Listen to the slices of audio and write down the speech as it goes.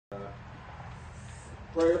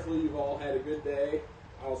Prayerfully, you've all had a good day.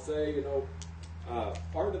 I'll say,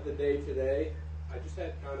 part of the day today, I just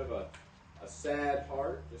had kind of a sad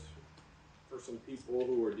heart, just for some people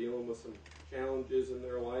who are dealing with some challenges in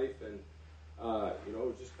their life, and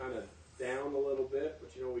just kind of down a little bit.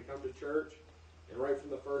 But we come to church, and right from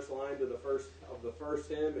the first line to the first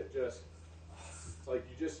hymn, it's like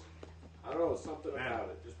I don't know, something about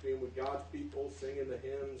it. Just being with God's people, singing the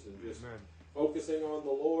hymns, and just focusing on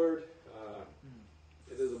the Lord.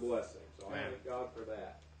 It is a blessing. So I thank God for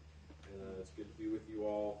that. And it's good to be with you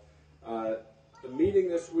all. The meeting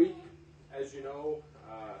this week, as you know,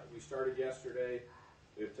 we started yesterday.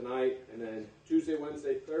 We have tonight, and then Tuesday,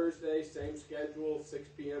 Wednesday, Thursday, same schedule, 6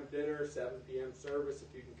 p.m. dinner, 7 p.m. service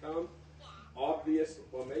if you can come. Obvious,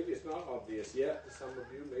 well, maybe it's not obvious yet to some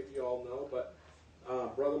of you, maybe you all know, but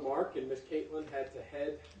Brother Mark and Miss Caitlin had to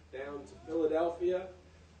head down to Philadelphia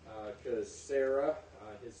because Sarah,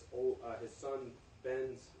 his son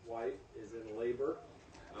Ben's wife, is in labor.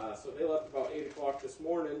 So they left about 8 o'clock this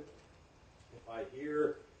morning. If I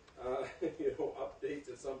hear updates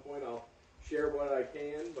at some point, I'll share what I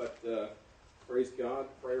can, but praise God,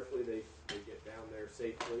 prayerfully they get down there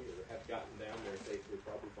safely, or have gotten down there safely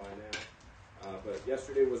probably by now. But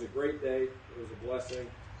yesterday was a great day. It was a blessing,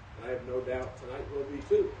 and I have no doubt tonight will be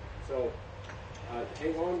too. So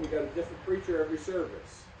hang on, we got a different preacher every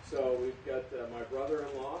service. So we've got my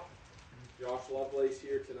brother-in-law, Josh Lovelace,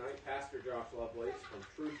 here tonight, Pastor Josh Lovelace from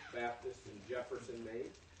Truth Baptist in Jefferson,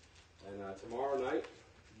 Maine. And tomorrow night,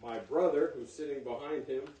 my brother, who's sitting behind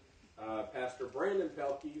him, Pastor Brandon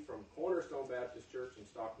Pelkey from Cornerstone Baptist Church in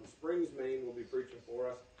Stockton Springs, Maine, will be preaching for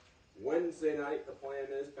us. Wednesday night, the plan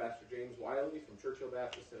is Pastor James Wiley from Churchill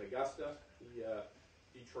Baptist in Augusta. He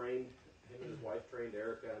trained, him and his wife trained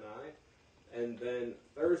Erica and I. And then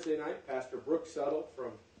Thursday night, Pastor Brooks Suttle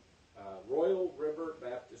from Royal River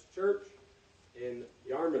Baptist Church in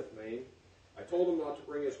Yarmouth, Maine. I told him not to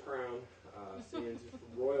bring his crown, seeing he's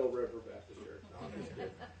from Royal River Baptist Church. No, I'm just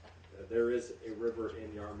kidding. There is a river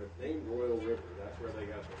in Yarmouth named Royal River. That's where they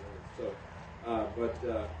got the name. So, but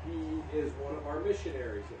he is one of our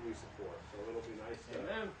missionaries that we support. So it'll be nice to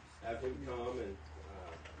have him come and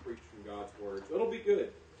preach from God's Word. So it'll be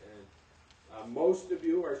good. And most of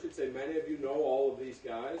you, or I should say many of you, know all of these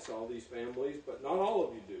guys, all these families, but not all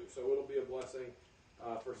of you do. So it'll be a blessing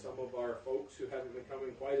for some of our folks who haven't been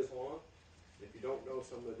coming quite as long. If you don't know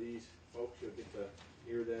some of these folks, you'll get to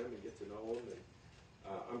hear them and get to know them. And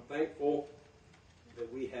I'm thankful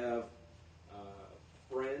that we have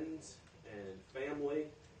friends and family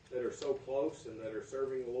that are so close and that are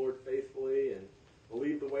serving the Lord faithfully and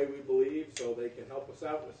believe the way we believe, so they can help us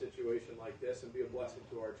out in a situation like this and be a blessing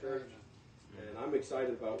to our church. And I'm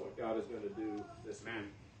excited about what God is going to do this week.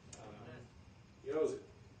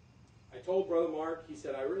 I told Brother Mark, he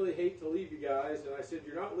said, I really hate to leave you guys. And I said,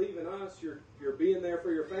 you're not leaving us, you're being there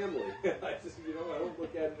for your family. I just, I don't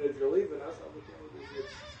look at it as you're leaving us, I look at it as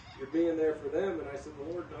you're being there for them. And I said, the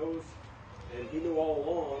Lord knows, and he knew all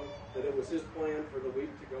along that it was his plan for the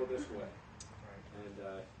week to go this way. And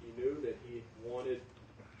he knew that he wanted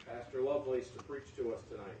Pastor Lovelace to preach to us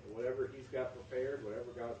tonight. And whatever he's got prepared,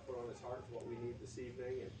 whatever God's put on his heart is what we need this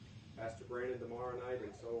evening. And Pastor Brandon tomorrow night,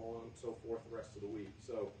 and so on and so forth the rest of the week.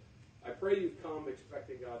 So I pray you've come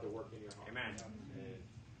expecting God to work in your heart. Amen. And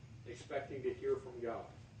expecting to hear from God,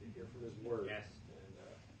 to hear from his Word. Yes. And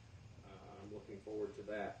I'm looking forward to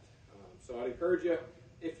that. So I'd encourage you,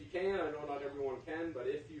 if you can, I know not everyone can, but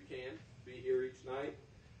if you can, be here each night.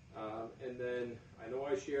 And then I know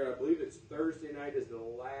I believe it's Thursday night is the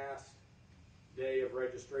last day of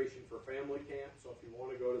registration for family camp. So if you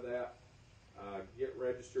want to go to that, get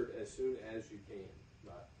registered as soon as you can.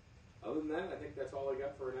 But other than that, I think that's all I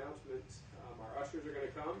got for announcements. Our ushers are going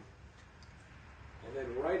to come. And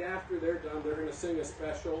then right after they're done, they're going to sing a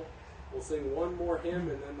special. We'll sing one more hymn,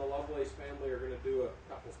 and then the Lovelace family are going to do a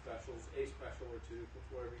couple specials, a special or two,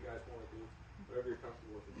 whatever you guys want to do, whatever you're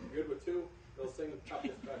comfortable with. If you're good with two, they'll sing a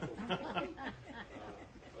couple specials. But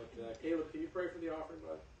Caleb, can you pray for the offering,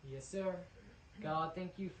 bud? Yes, sir. God,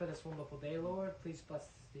 thank you for this wonderful day, Lord. Please bless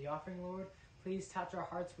the offering, Lord. Please touch our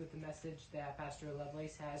hearts with the message that Pastor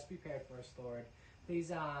Lovelace has prepared for us, Lord.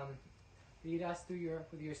 Please lead us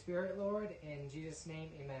with your Spirit, Lord. In Jesus'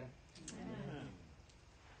 name, amen. Amen.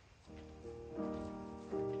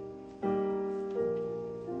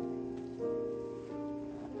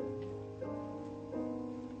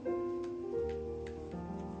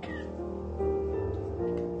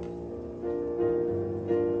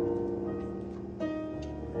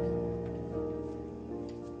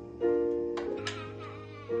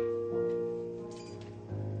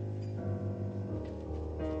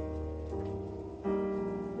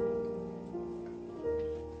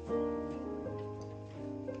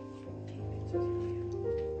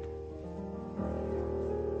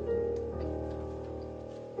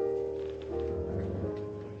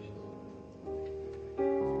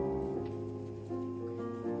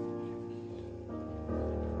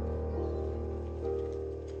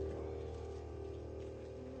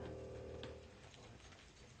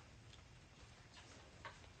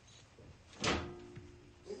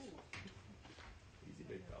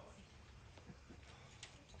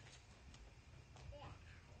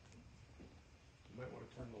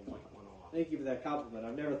 Thank you for that compliment.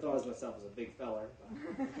 I've never thought of myself as a big feller.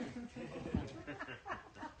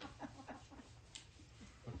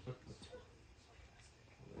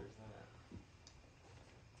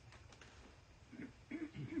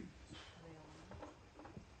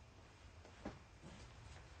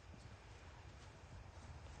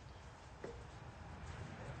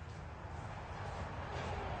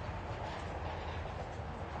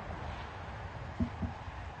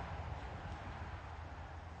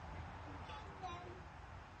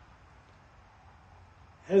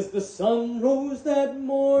 As the sun rose that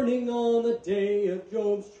morning on the day of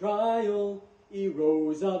Job's trial, he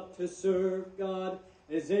rose up to serve God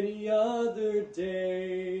as any other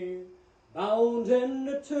day, bound and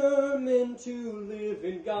determined to live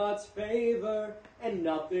in God's favor, and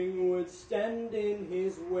nothing would stand in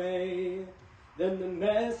his way. Then the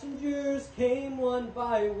messengers came one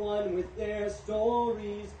by one with their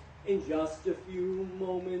stories. In just a few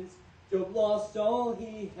moments, Job lost all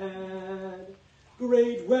he had.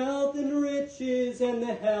 Great wealth and riches and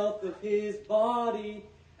the health of his body,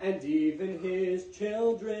 and even his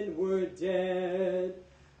children were dead.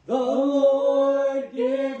 The Lord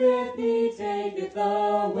giveth, he taketh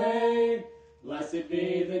away. Blessed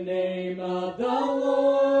be the name of the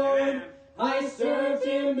Lord. Amen. I served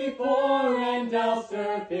him before, and I'll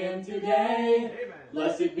serve him today. Amen.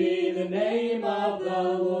 Blessed be the name of the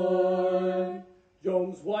Lord.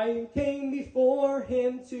 Job's wife came before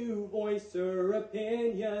him to voice her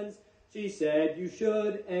opinions. She said, you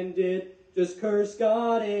should end it, just curse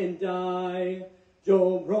God and die.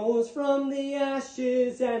 Job rose from the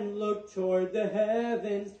ashes and looked toward the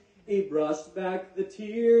heavens. He brushed back the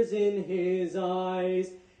tears in his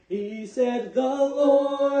eyes. He said, the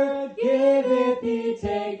Lord giveth, he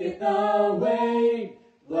taketh away.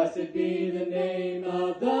 Blessed be the name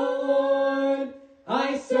of the Lord.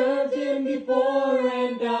 I served him before,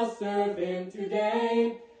 and I'll serve him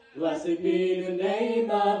today. Blessed be the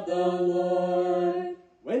name of the Lord.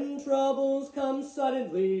 When troubles come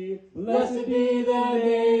suddenly, blessed be the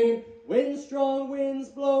name. When strong winds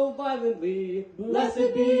blow violently,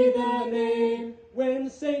 blessed be the name. When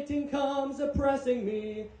Satan comes oppressing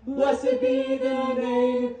me, blessed be the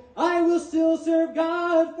name. I will still serve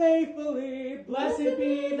God faithfully, blessed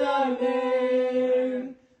be the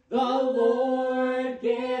name. The Lord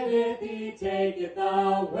giveth, he taketh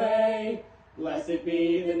away. Blessed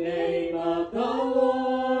be the name of the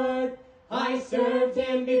Lord. I served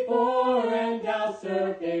him before, and I'll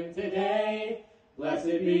serve him today. Blessed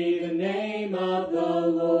be the name of the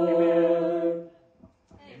Lord.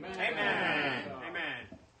 Amen. Amen. Amen.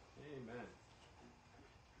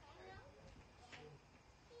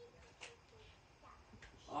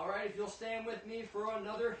 All right, if you'll stand with me for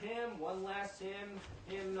another hymn, one last hymn,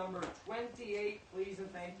 hymn number 28, please and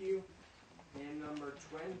thank you. Hymn number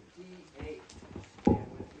 28. Stand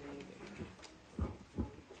with me.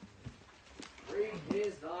 Great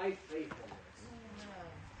is thy faithfulness.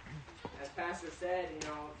 As Pastor said,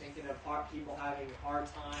 thinking of people having hard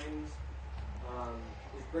times,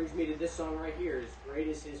 this brings me to this song right here. Is great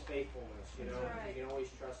is his faithfulness. You can always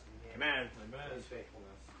trust in him. Amen. His faithfulness.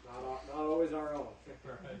 Not always our own.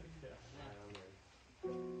 Right. Yeah.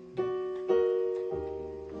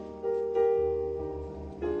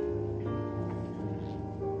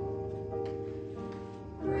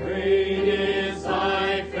 Great is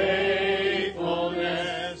thy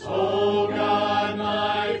faithfulness, O God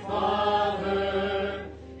my Father.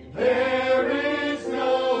 There is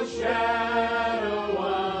no shadow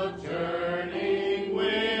of turning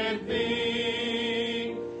with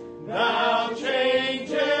thee. Thou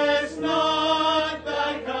changest not,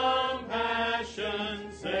 thy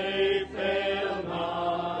compassion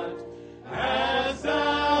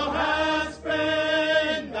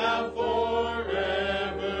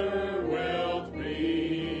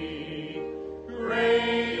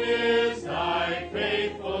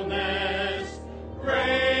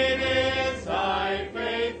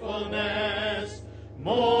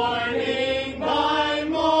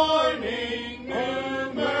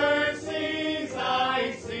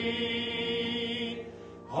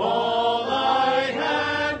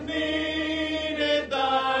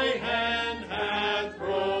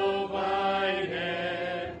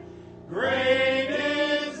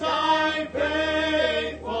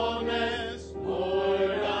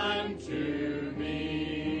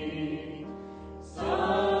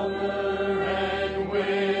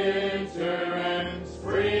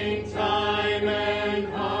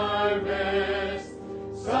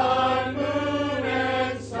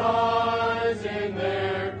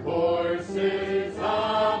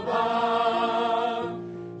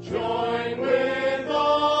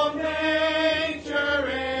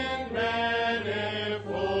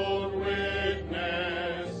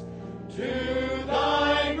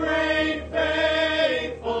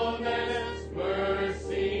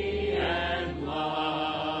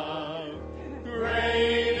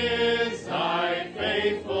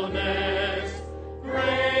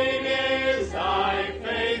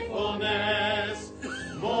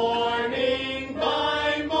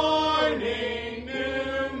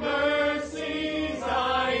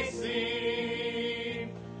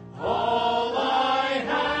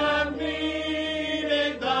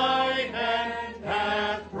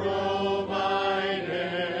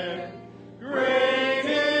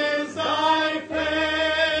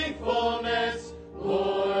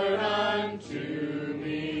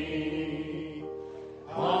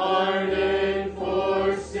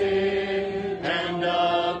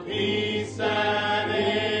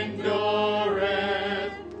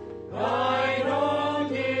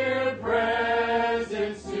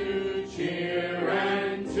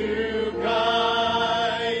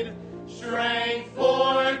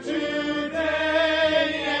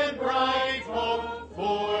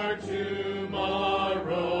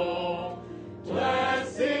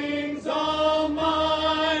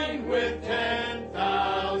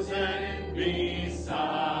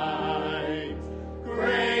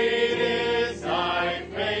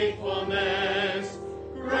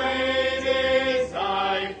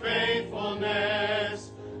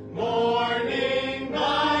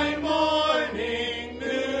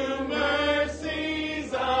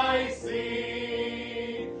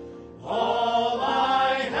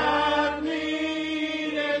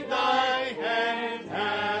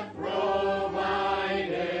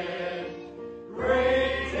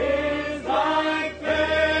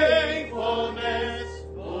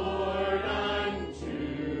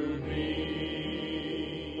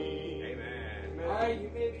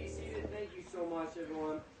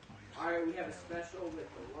Alright, we have a special with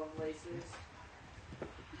the Lovelaces.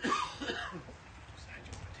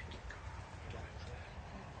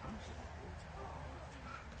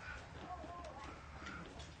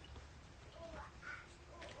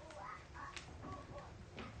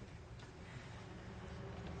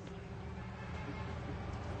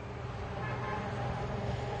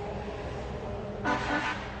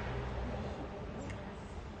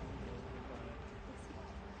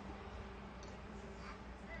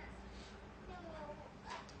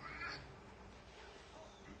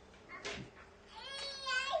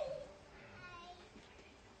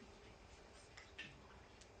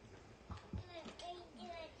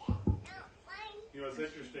 You know, it's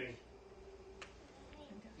interesting.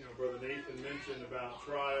 You know, Brother Nathan mentioned about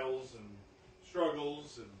trials and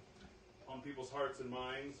struggles and on people's hearts and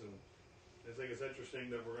minds, and I think it's interesting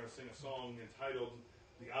that we're going to sing a song entitled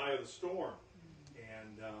 "The Eye of the Storm,"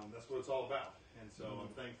 and that's what it's all about. And so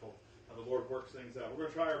I'm thankful how the Lord works things out. We're going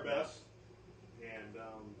to try our best, and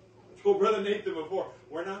I told Brother Nathan before,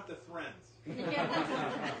 we're not the Friends.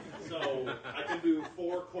 So I can do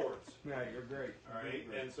 4 chords. Yeah, you're great. All right,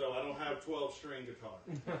 and so I don't have 12-string guitar,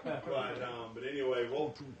 but anyway,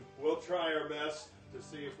 we'll try our best to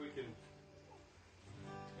see if we can.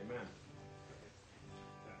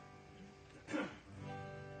 Amen.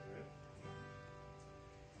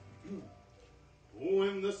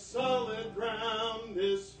 When the solid ground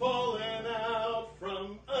is falling out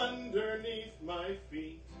from underneath my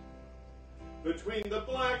feet, between the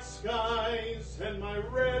black skies and my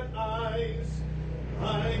red eyes,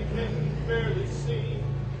 I can barely see.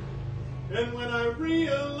 And when I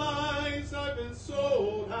realize I've been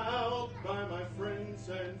sold out by my friends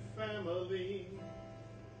and family,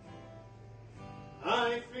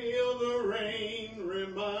 I feel the rain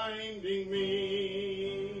reminding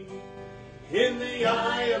me, in the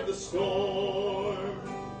eye of the storm,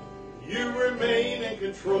 you remain in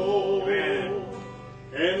control. Amen.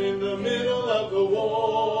 And in the middle of the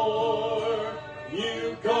war,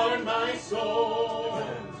 you guard my soul.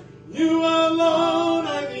 You alone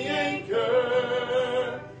are the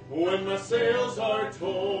anchor when my sails are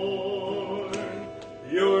torn.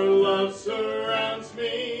 Your love surrounds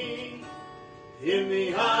me in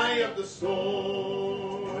the eye of the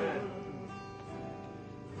storm.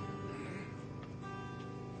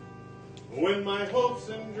 When my hopes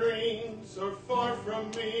and dreams are far from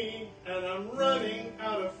me and I'm running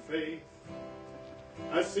out of faith,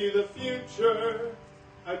 I see the future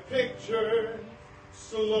I pictured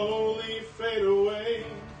slowly fade away.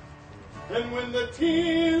 And when the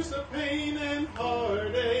tears of pain and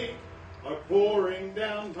heartache are pouring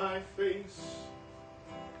down my face,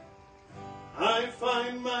 I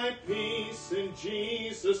find my peace in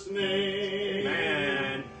Jesus' name.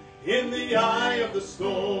 Amen. In the eye of the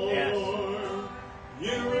storm, yes,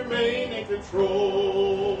 you remain in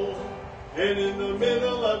control. And in the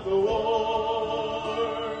middle of the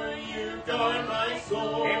war, you guard my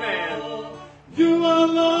soul. Amen. You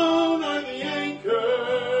alone are the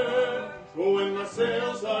anchor when my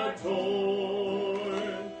sails are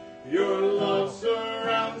torn. Your love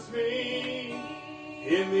surrounds me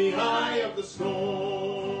in the eye of the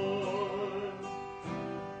storm.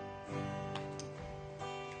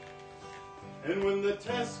 And when the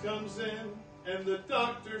test comes in and the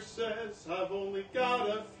doctor says I've only got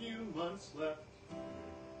a few months left,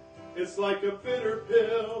 it's like a bitter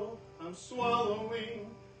pill I'm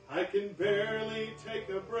swallowing. I can barely take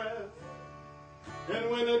a breath. And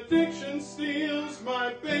when addiction steals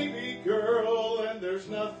my baby girl and there's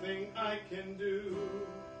nothing I can do,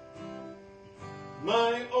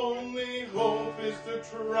 my only hope is to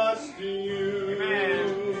trust in you.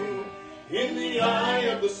 Amen. In the eye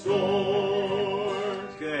of the storm,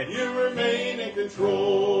 good, you remain in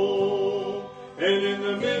control. And in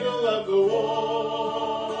the middle of the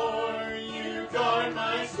war, you guard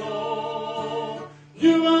my soul.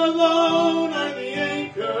 You alone are the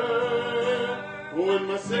anchor when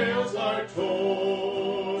my sails are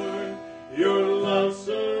torn. Your love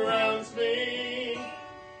surrounds me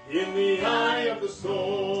in the eye of the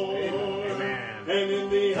storm. Amen. And in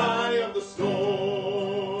the eye of the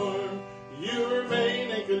storm, you remain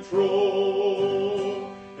in control.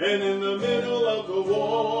 And in the middle of the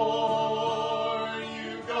war,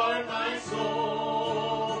 you guard my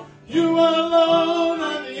soul. You alone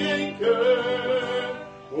are the anchor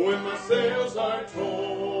when my sails are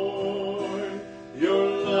torn. Your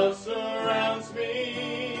love surrounds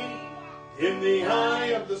me in the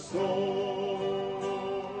eye of the storm.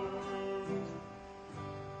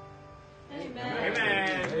 Amen.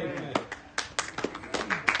 Amen. Amen.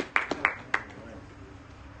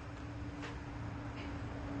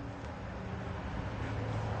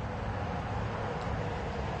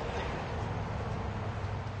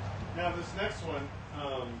 Now this next one,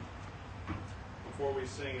 before we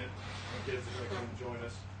sing it, the kids are going to come join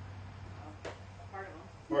us.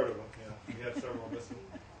 Part of them, yeah. We have several missing.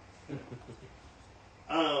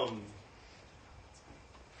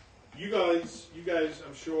 You guys,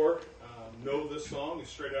 I'm sure, know this song. It's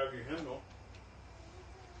straight out of your hymnal.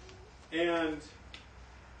 And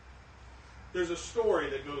there's a story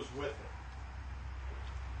that goes with it.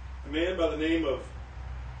 A man by the name of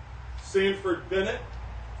Sanford Bennett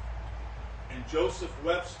and Joseph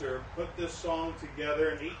Webster put this song together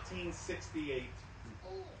in 1868.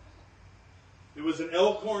 It was in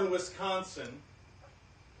Elkhorn, Wisconsin.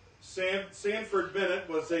 Sanford Bennett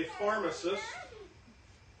was a pharmacist.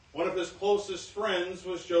 One of his closest friends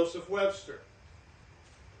was Joseph Webster.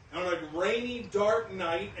 On a rainy, dark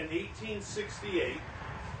night in 1868,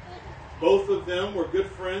 both of them were good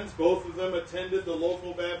friends. Both of them attended the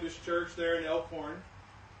local Baptist church there in Elkhorn.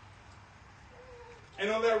 And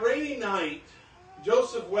on that rainy night,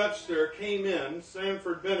 Joseph Webster came in.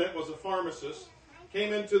 Sanford Bennett was a pharmacist,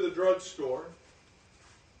 came into the drugstore.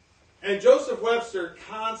 And Joseph Webster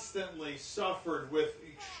constantly suffered with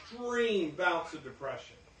extreme bouts of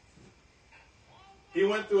depression. He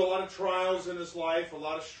went through a lot of trials in his life, a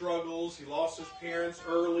lot of struggles. He lost his parents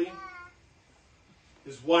early.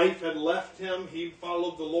 His wife had left him. He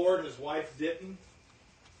followed the Lord. His wife didn't.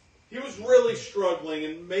 He was really struggling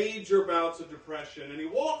in major bouts of depression. And he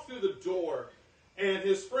walked through the door, and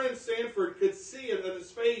his friend Sanford could see it in his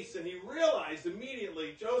face, and he realized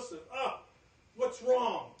immediately, Joseph, what's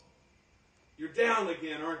wrong? You're down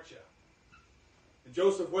again, aren't you? And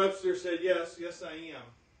Joseph Webster said, yes, I am.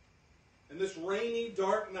 And this rainy,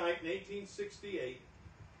 dark night in 1868,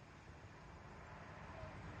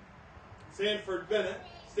 Sanford Bennett,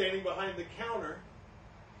 standing behind the counter,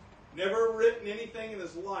 never written anything in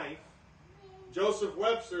his life. Joseph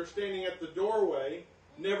Webster, standing at the doorway,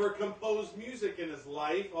 never composed music in his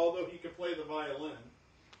life, although he could play the violin.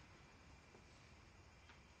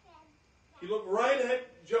 He looked right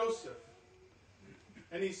at Joseph,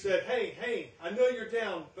 and he said, hey, I know you're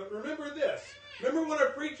down, but remember this. Remember what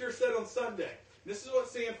our preacher said on Sunday. This is what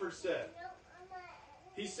Sanford said.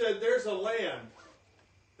 He said, there's a land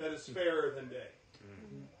that is fairer than day.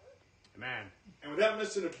 Amen. And without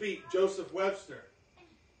missing a beat, Joseph Webster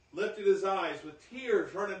lifted his eyes with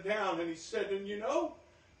tears running down, and he said, and you know,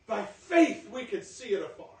 by faith we could see it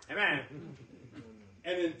afar. Amen.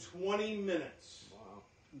 And in 20 minutes,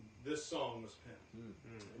 this song was penned.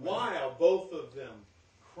 While both of them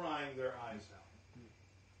crying their eyes out.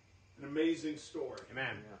 An amazing story.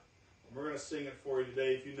 Amen. We're going to sing it for you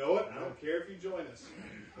today. If you know it, I don't care if you join us.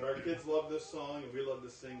 But our kids love this song, and we love to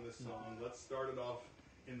sing this song. Let's start it off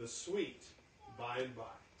in the sweet By and By.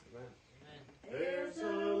 Amen. There's a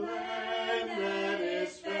land that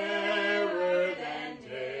is fairer than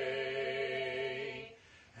day,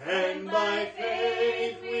 and by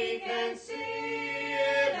faith we can see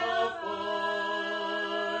it afar.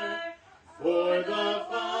 For the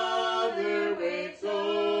Father waits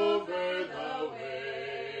over the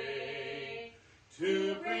way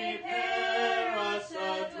to prepare us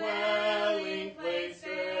a dwelling place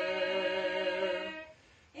there.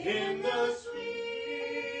 In the sweet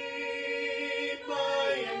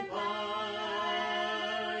by and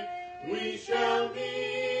by, we shall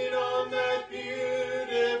meet on that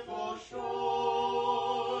beautiful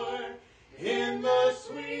shore. In the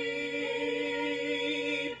sweet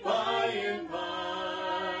by and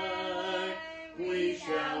by, we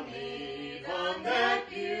shall meet on that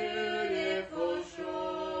beautiful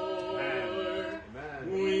shore.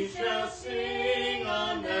 Amen. We shall sing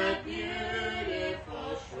on that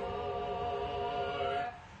beautiful shore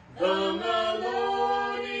the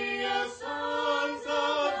melodious songs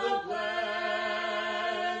of the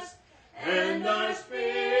blessed, and our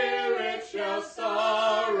spirit shall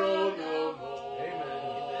sorrow no more.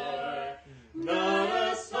 Amen. Not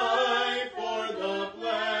a sigh for the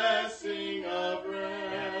blessing of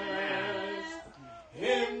rest.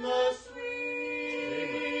 In the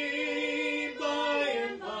sweet by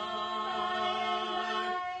and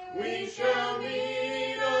by, we shall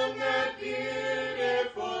meet on that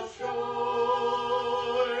beautiful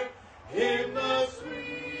shore. In the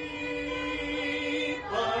sweet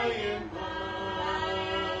by and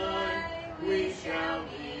by, we shall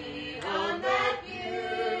meet on that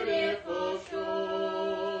beautiful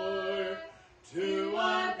shore. To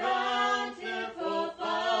our bountiful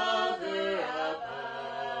Father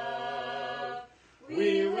above,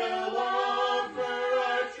 we will offer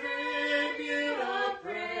our tribute of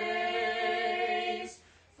praise.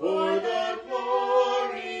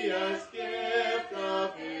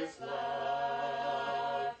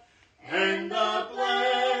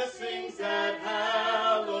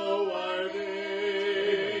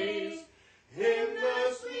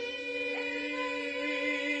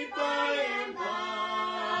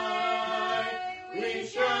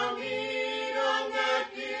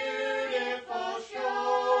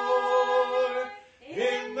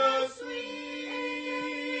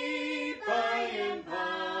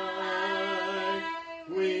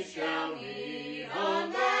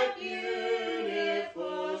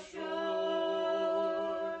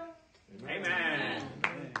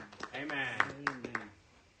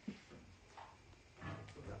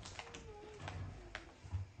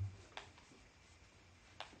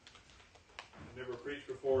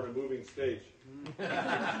 a moving stage. You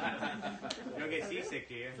don't get seasick,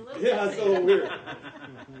 do you? Yeah, it's a little weird.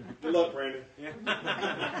 Good luck, Brandon. Yeah.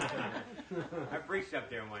 I preached up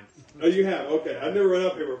there once. Oh, you have? Okay. I've never run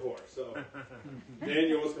up here before. So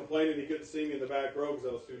Daniel was complaining he couldn't see me in the back row because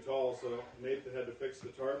I was too tall. So Nathan had to fix the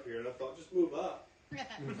tarp here. And I thought, just move up. So,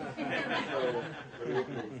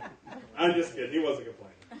 I'm just kidding. He wasn't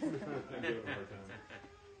complaining. I'm giving him a hard time.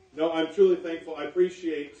 No, I'm truly thankful. I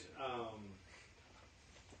appreciate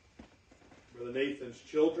Brother Nathan's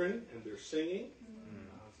children and their singing.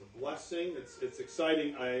 It's a blessing. It's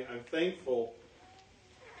exciting. I'm thankful.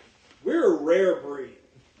 We're a rare breed.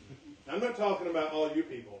 I'm not talking about all you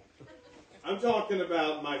people. I'm talking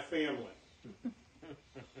about my family.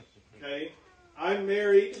 Okay? I'm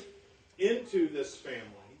married into this family.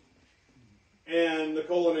 And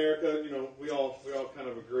Nicole and Erica, we all kind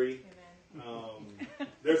of agree.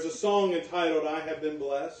 There's a song entitled I Have Been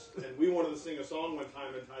Blessed, and we wanted to sing a song one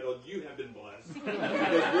time entitled You Have Been Blessed,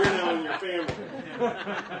 because we're now in your family.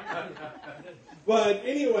 But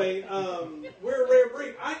anyway, we're a rare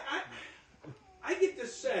breed. I get to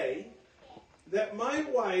say that my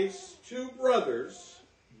wife's two brothers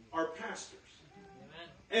are pastors.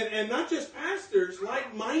 And not just pastors,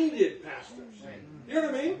 like-minded pastors. You know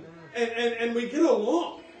what I mean? And we get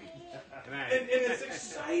along. And it's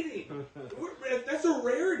exciting. That's a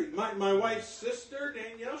rarity. My wife's sister,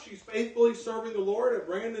 Danielle, she's faithfully serving the Lord at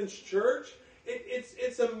Brandon's church.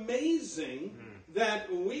 It's amazing that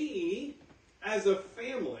we, as a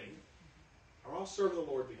family, are all serving the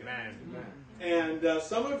Lord together. Amen. And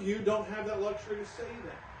some of you don't have that luxury to say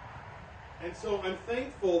that. And so I'm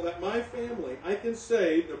thankful that my family, I can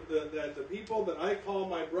say that the people that I call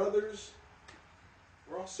my brothers,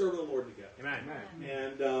 we're all serving the Lord together. Amen.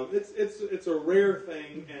 And it's a rare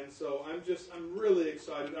thing, and so I'm really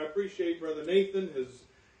excited. I appreciate Brother Nathan,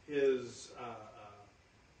 his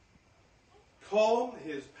calm,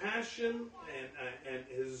 his passion, and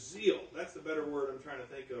his zeal. That's the better word I'm trying to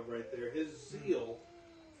think of right there. His zeal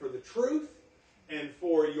for the truth and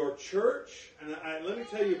for your church. And let me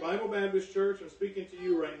tell you, Bible Baptist Church, I'm speaking to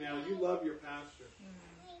you right now. You love your pastor.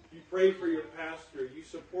 You pray for your pastor. You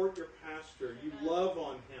support your pastor. You love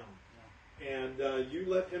on him. And you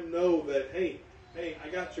let him know that, hey, I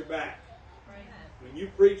got your back. When you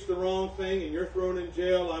preach the wrong thing and you're thrown in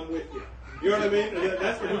jail, I'm with you. You know what I mean?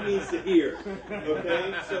 That's what he needs to hear.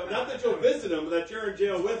 Okay? So not that you'll visit him, but that you're in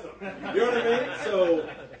jail with him. You know what I mean? So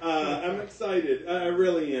I'm excited. I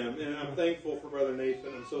really am. And I'm thankful for Brother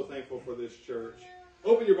Nathan. I'm so thankful for this church.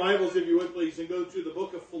 Open your Bibles, if you would, please, and go to the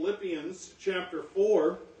book of Philippians, chapter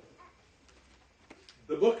 4.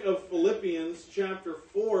 The book of Philippians, chapter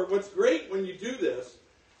 4. What's great when you do this,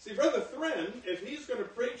 see, Brother Thren, if he's going to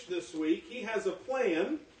preach this week, he has a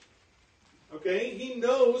plan. Okay? He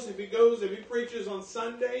knows if he preaches on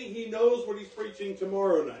Sunday, he knows what he's preaching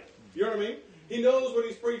tomorrow night. You know what I mean? He knows what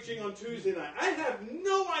he's preaching on Tuesday night. I have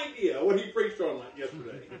no idea what he preached on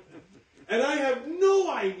yesterday. And I have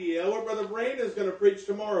no idea what Brother Brandon is going to preach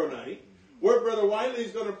tomorrow night. Where Brother Wiley's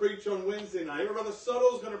going to preach on Wednesday night, or Brother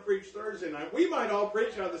Suttle's going to preach Thursday night. We might all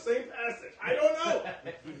preach out of the same passage. I don't know.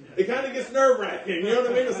 It kind of gets nerve-wracking. You know what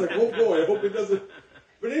I mean? It's like, oh boy, I hope it doesn't.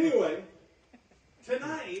 But anyway,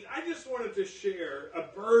 tonight, I just wanted to share a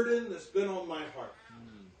burden that's been on my heart.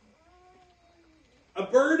 A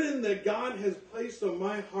burden that God has placed on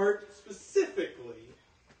my heart specifically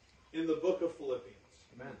in the book of Philippians.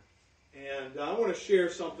 Amen. And I want to share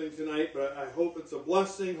something tonight, but I hope it's a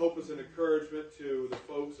blessing, hope it's an encouragement to the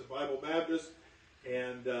folks at Bible Baptist.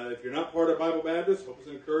 And if you're not part of Bible Baptist, hope it's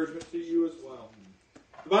an encouragement to you as well.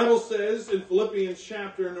 The Bible says in Philippians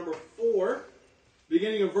chapter number 4,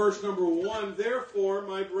 beginning of verse number 1, "Therefore,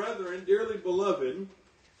 my brethren, dearly beloved,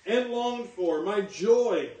 and longed for, my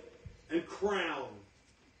joy and crown,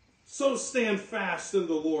 so stand fast in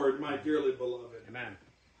the Lord, my dearly beloved. Amen.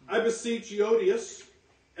 I beseech Euodias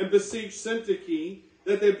and beseech Syntyche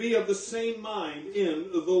that they be of the same mind in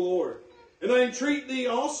the Lord. And I entreat thee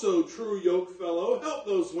also, true yokefellow, help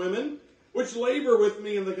those women which labor with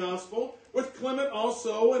me in the gospel, with Clement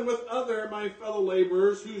also, and with other my fellow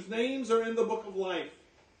laborers, whose names are in the book of life.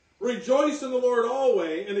 Rejoice in the Lord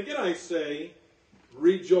always, and again I say,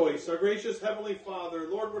 rejoice." Our gracious Heavenly Father,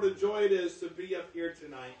 Lord, what a joy it is to be up here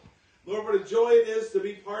tonight. Lord, what a joy it is to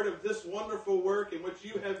be part of this wonderful work in which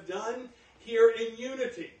you have done here in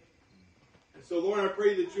unity. And so, Lord, I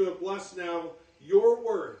pray that you have blessed now your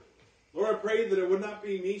word. Lord, I pray that it would not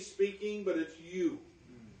be me speaking, but it's you.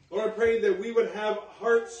 Lord, I pray that we would have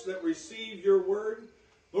hearts that receive your word.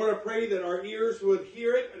 Lord, I pray that our ears would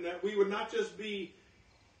hear it, and that we would not just be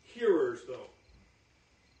hearers, though,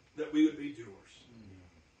 that we would be doers.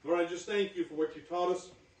 Lord, I just thank you for what you taught us.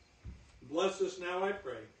 Bless us now, I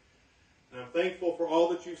pray. And I'm thankful for all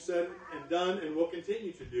that you've said and done and will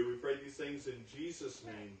continue to do. We pray these things in Jesus'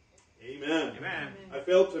 name. Amen. Amen. I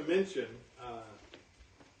failed to mention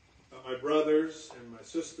my brothers and my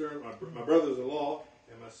sister, my brothers-in-law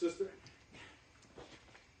and my sister.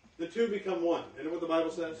 The two become one. Isn't that what the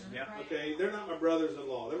Bible says? Yep. Okay, they're not my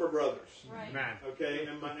brothers-in-law. They're my brothers. Right. Amen. Okay,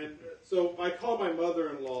 and so I call my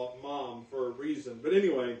mother-in-law Mom for a reason. But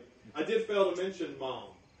anyway, I did fail to mention Mom.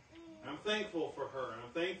 I'm thankful for her, and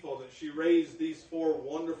I'm thankful that she raised these 4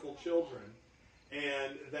 wonderful children,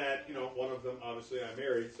 and that, you know, one of them, obviously, I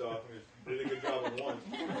married, so I did a good job on one.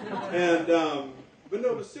 And,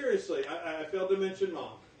 but seriously, I failed to mention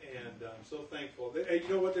Mom, and I'm so thankful. And you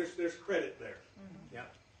know what? There's credit there. Mm-hmm. Yeah.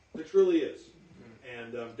 There truly is.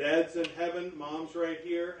 And Dad's in heaven, Mom's right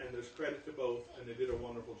here, and there's credit to both, and they did a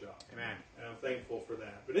wonderful job. Amen. And I'm thankful for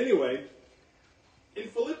that. But anyway, in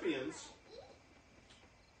Philippians,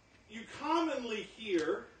 you commonly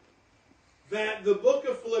hear that the book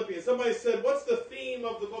of Philippians, somebody said, what's the theme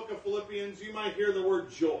of the book of Philippians? You might hear the word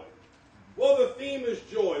joy. Well, the theme is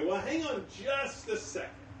joy. Well, hang on just a second.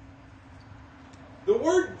 The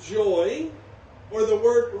word joy, or the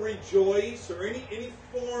word rejoice, or any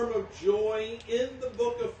form of joy in the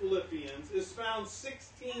book of Philippians is found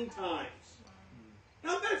 16 times.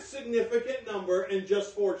 Now, that's a significant number in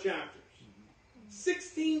just 4 chapters.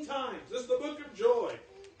 16 times. This is the book of joy.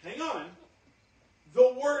 Hang on.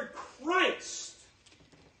 The word Christ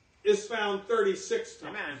is found 36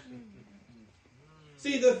 times. Amen.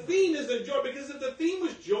 See, the theme isn't joy, because if the theme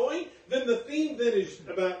was joy, then the theme then is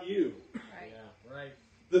about you. Right. Yeah, right.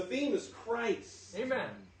 The theme is Christ. Amen.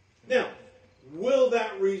 Now, will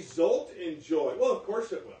that result in joy? Well, of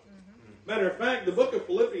course it will. Matter of fact, the book of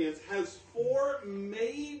Philippians has 4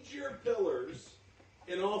 major pillars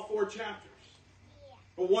in all 4 chapters.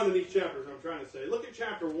 Well, one in each chapter, as I'm trying to say. Look at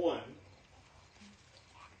chapter 1.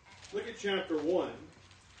 Look at chapter 1.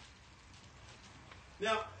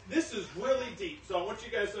 Now, this is really deep, so I want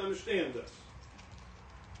you guys to understand this.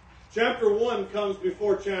 Chapter 1 comes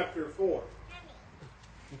before chapter 4.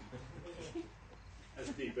 That's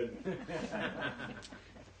deep, isn't it?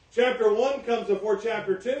 Chapter 1 comes before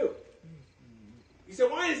chapter 2. You say,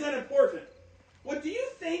 why is that important? Well, do you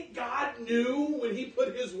think God knew when He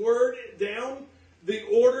put His word down, the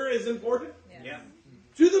order is important? Yeah.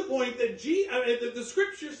 To the point that the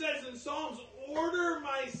Scripture says in Psalms, order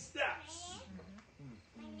my steps.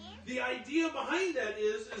 The idea behind that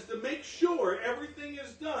is to make sure everything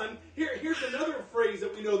is done. Here's another phrase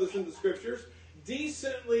that we know that's in the Scriptures.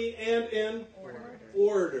 Decently and in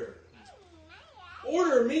order.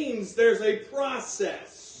 Order means there's a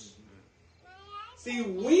process. See,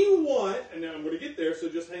 we want, and now I'm going to get there, so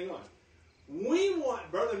just hang on. We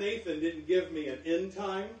want, Brother Nathan didn't give me an end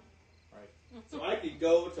time, right? So I could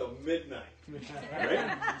go till midnight.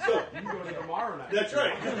 Right? So, You can go to tomorrow night. that's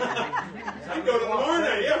right. I can go to tomorrow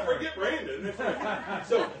night. Yeah, forget Brandon. That's right.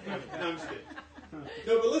 So, no, I'm just kidding.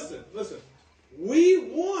 No, but listen.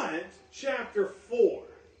 We want chapter 4.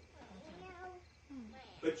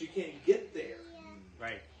 But you can't get there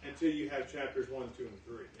Right. until you have chapters 1, 2, and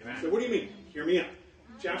 3. Amen. So what do you mean? Hear me out.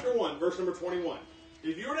 Chapter 1, verse number 21.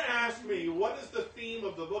 If you were to ask me, what is the theme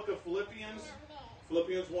of the book of Philippians?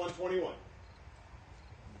 Philippians 1:21.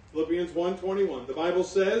 Philippians 1:21. The Bible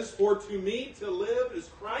says, for to me to live is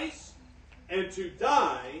Christ, and to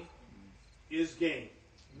die is gain.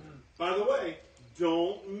 By the way,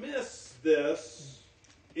 don't miss this.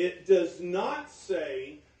 It does not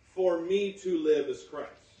say, for me to live is Christ.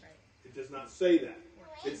 It does not say that.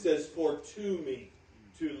 It says, for to me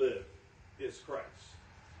to live is Christ.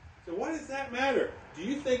 So why does that matter? Do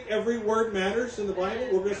you think every word matters in the Bible?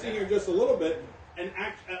 We're going to see here in just a little bit.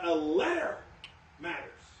 A letter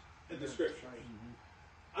matters in the Scripture.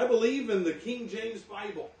 I believe in the King James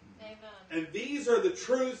Bible. Amen. And these are the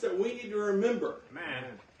truths that we need to remember. Amen.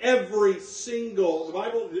 Every single, the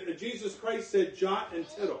Bible, Jesus Christ said jot and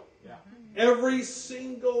tittle. Yeah. Every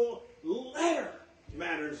single letter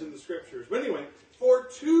matters in the Scriptures. But anyway, for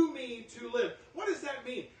to me to live. What does that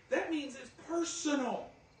mean? That means it's personal.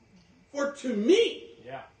 For to me.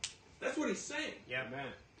 Yeah. That's what he's saying. Yeah. Amen.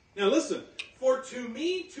 Now listen. For to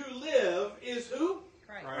me to live is who?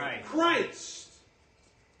 Christ. Right. Christ.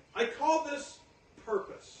 I call this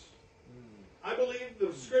purpose. I believe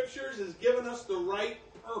the Scriptures has given us the right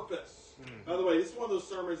purpose. By the way, this is one of those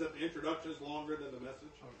sermons that the introduction is longer than the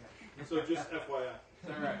message. Okay. So just FYI.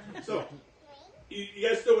 All right. So, you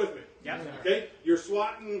guys still with me? Yeah. Okay? You're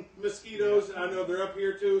swatting mosquitoes. I know they're up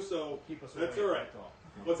here too, so Keep us that's awake, all right. that's all.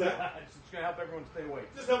 What's that? It's just going to help everyone stay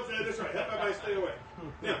awake. Just help, that's right. Help everybody stay away.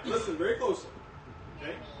 Now, listen very closely.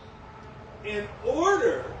 Okay? In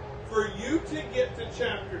order For you to get to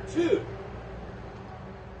chapter 2,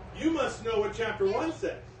 you must know what chapter 1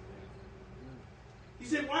 says. You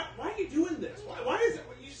say, why are you doing this? Why is it?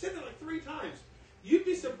 You said it like 3 times. You'd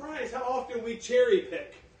be surprised how often we cherry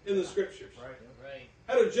pick in the scriptures. Right.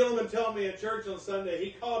 I had a gentleman tell me at church on Sunday,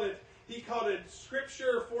 he called it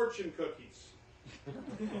scripture fortune cookies.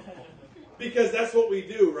 Because that's what we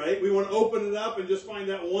do, right? We want to open it up and just find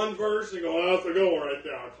that one verse and go, oh, that's a good one right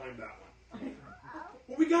there. I'll claim that one.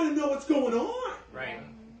 Well, we got to know what's going on. Right.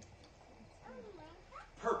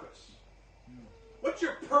 Purpose. What's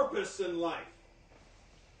your purpose in life?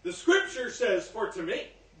 The scripture says, for to me,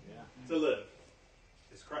 to live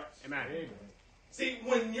is Christ. Amen. See,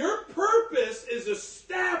 when your purpose is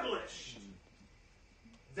established,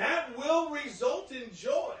 that will result in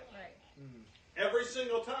joy every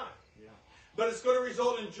single time. But it's going to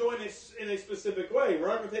result in joy in a specific way. We're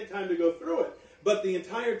not going to take time to go through it. But the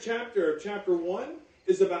entire chapter of chapter 1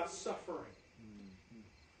 is about suffering.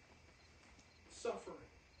 Suffering.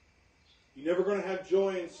 You're never going to have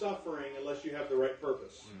joy in suffering unless you have the right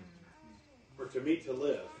purpose. For to me to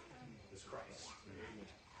live is Christ.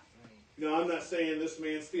 Now, I'm not saying this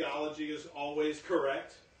man's theology is always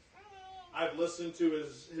correct. I've listened to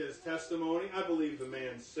his testimony. I believe the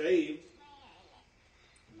man's saved.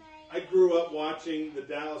 I grew up watching the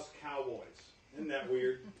Dallas Cowboys. Isn't that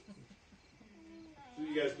weird? So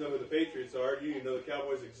you guys know who the Patriots are. You even know the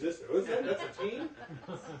Cowboys existed. What's that? That's a team?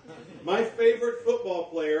 My favorite football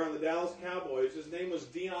player on the Dallas Cowboys, his name was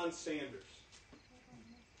Deion Sanders.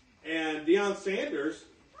 And Deion Sanders,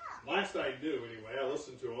 last I knew anyway, I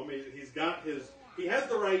listened to him. He has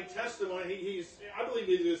the right testimony. I believe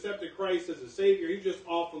he's accepted Christ as a Savior. He's just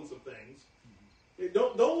off on some things.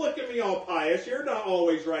 Don't look at me all pious. You're not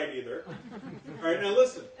always right either. All right, now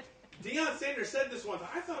listen. Deion Sanders said this one time.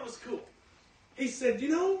 I thought it was cool. He said,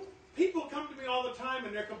 people come to me all the time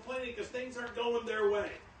and they're complaining because things aren't going their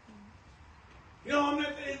way.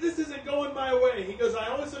 This isn't going my way. He goes, I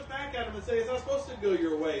always look back at him and say, it's not supposed to go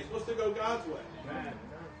your way. It's supposed to go God's way. Amen.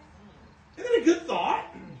 Isn't that a good thought?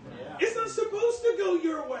 Yeah. It's not supposed to go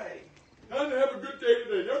your way. I didn't have a good day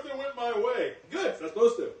today. Nothing went my way. Good. It's not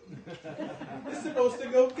supposed to. It's supposed to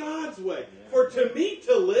go God's way. Yeah. For to me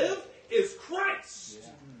to live is Christ.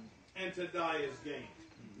 Yeah. And to die is gain.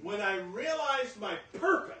 When I realized my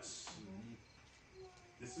purpose,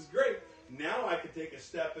 this is great. Now I can take a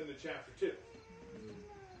step into chapter 2.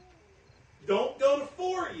 Don't go to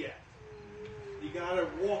 4 yet. You got to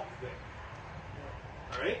walk there.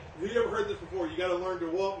 All right? Have you ever heard this before? You got to learn to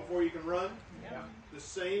walk before you can run. Yeah. The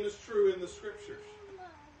same is true in the scriptures.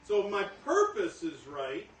 So if my purpose is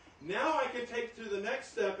right, now I can take to the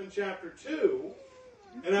next step in chapter 2,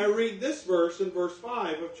 and I read this verse in verse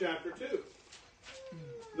 5 of chapter 2.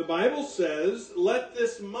 The Bible says, let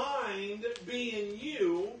this mind be in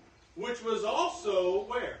you, which was also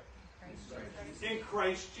where? In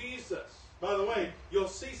Christ Jesus. By the way, you'll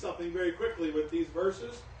see something very quickly with these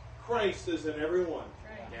verses. Christ is in everyone.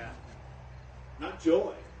 Yeah. Not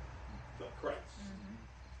joy, but Christ.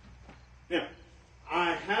 Now,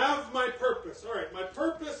 I have my purpose. All right, my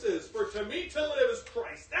purpose is, for to me to live is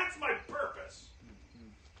Christ. That's my purpose.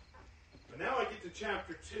 But now I get to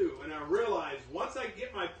chapter 2, and I realize once I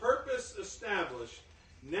get my purpose established,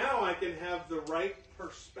 now I can have the right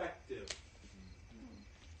perspective.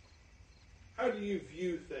 How do you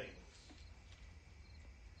view things?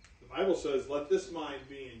 The Bible says, let this mind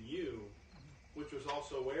be in you, which was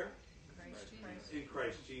also where? In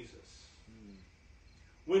Christ Jesus.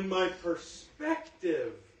 When my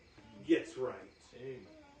perspective gets right,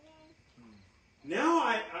 now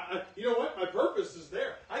I you know what? My purpose is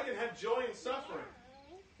there. I can have joy in suffering.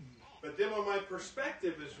 But then when my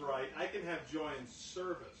perspective is right, I can have joy in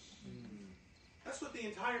service. That's what the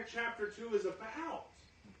entire chapter 2 is about.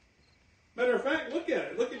 Matter of fact, look at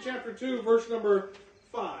it. Look at chapter 2, verse number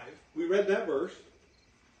 5. We read that verse.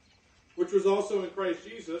 Which was also in Christ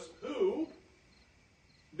Jesus, who,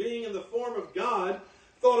 being in the form of God,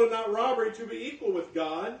 thought it not robbery to be equal with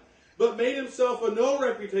God, but made himself of no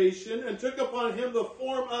reputation, and took upon him the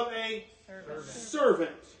form of a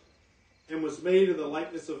servant, and was made in the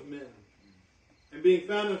likeness of men. And being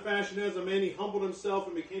found in fashion as a man, he humbled himself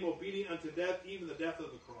and became obedient unto death, even the death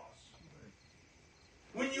of the cross.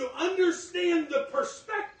 When you understand the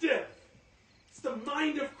perspective, it's the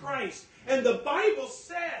mind of Christ. And the Bible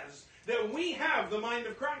says that we have the mind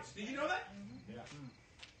of Christ. Did you know that? Yeah.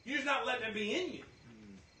 You're just not letting it be in you.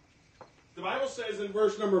 The Bible says in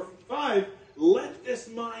verse number 5, let this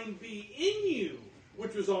mind be in you,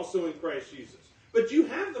 which was also in Christ Jesus. But you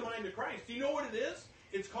have the mind of Christ. Do you know what it is?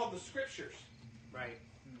 It's called the Scriptures. Right.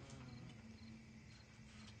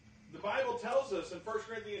 the Bible tells us in 1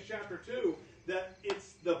 Corinthians chapter 2 that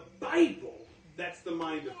it's the Bible that's the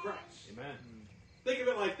mind of Christ. Amen. Think of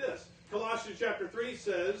it like this. Colossians chapter 3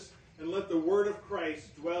 says, and let the word of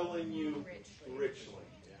Christ dwell in you richly.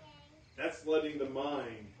 Yeah. That's letting the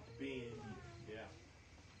mind be in you. Yeah.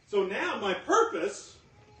 So now my purpose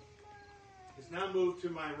is now moved to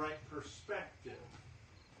my right perspective.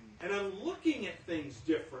 And I'm looking at things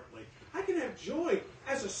differently. I can have joy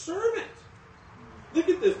as a servant. Look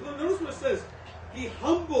at this. Notice what it says. He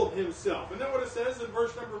humbled himself. Isn't that what it says in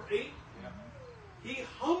verse number 8? Yeah. He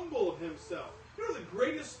humbled himself. You know the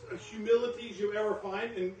greatest humilities you ever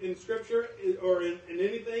find in Scripture or in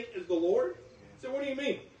anything is the Lord? So what do you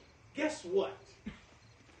mean? Guess what?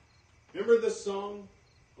 Remember this song?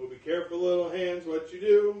 Oh, be careful, little hands, what you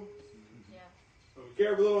do. Yeah. Oh, be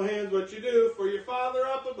careful, little hands, what you do, for your Father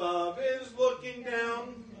up above is looking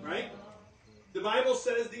down. Right? The Bible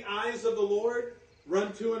says the eyes of the Lord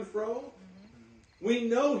run to and fro. We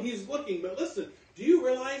know He's looking, but listen, do you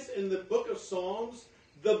realize in the book of Psalms,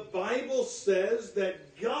 the Bible says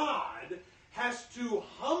that God has to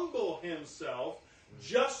humble Himself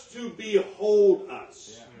just to behold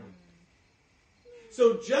us. Yeah.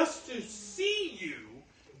 So just to see you,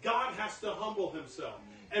 God has to humble Himself.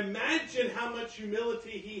 Imagine how much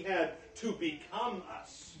humility He had to become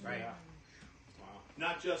us. Right. Wow.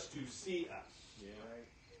 Not just to see us. Yeah.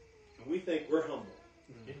 And we think we're humble.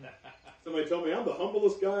 Somebody told me I'm the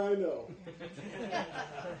humblest guy I know.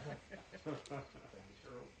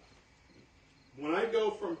 When I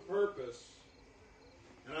go from purpose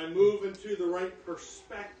and I move into the right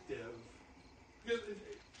perspective, because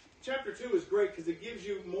chapter 2 is great because it gives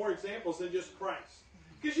you more examples than just Christ.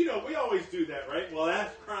 Because we always do that, right? Well,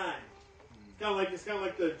 that's crime. It's kind of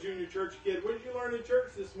like the junior church kid. What did you learn in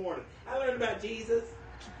church this morning? I learned about Jesus.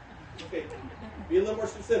 Okay, be a little more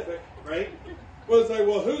specific, right? Well, it's like,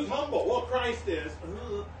 well, who's humble? Well, Christ is.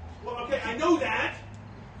 Well, okay, I know that.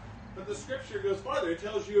 But the Scripture goes farther. It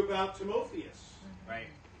tells you about Timotheus. Right.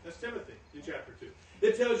 That's Timothy in chapter 2.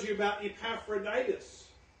 It tells you about Epaphroditus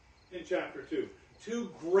in chapter 2. Two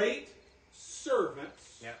great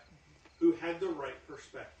servants who had the right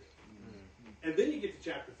perspective. Mm-hmm. And then you get to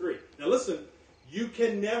chapter 3. Now listen, you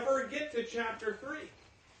can never get to chapter 3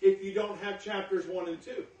 if you don't have chapters 1 and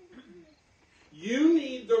 2. You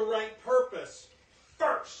need the right purpose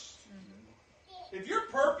first. Mm-hmm. If you're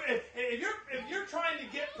trying to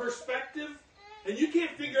get perspective and you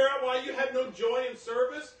can't figure out why you have no joy in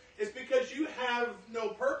service, it's because you have no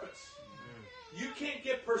purpose. Mm-hmm. You can't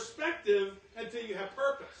get perspective until you have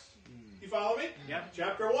purpose. Mm-hmm. You follow me? Yep.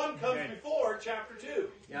 Chapter 1 comes before chapter 2.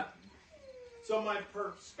 Yep. So my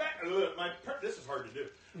perspective, this is hard to do.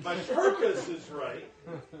 My purpose is right.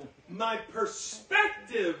 My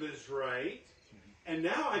perspective is right. And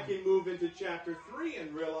now I can move into chapter 3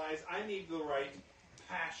 and realize I need the right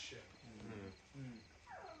passion. Mm-hmm.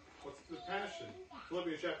 What's the passion?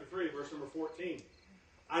 Philippians chapter 3, verse number 14.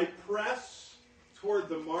 I press toward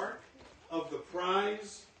the mark of the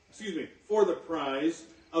prize, for the prize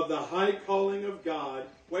of the high calling of God.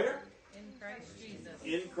 Where? In Christ Jesus.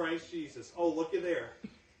 In Christ Jesus. Oh, look at there.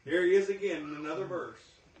 There he is again in another verse.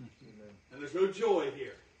 And there's no joy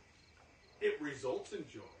here. It results in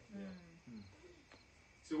joy. Yeah.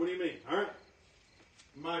 So what do you mean? All right.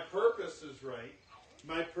 My purpose is right.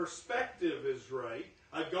 My perspective is right.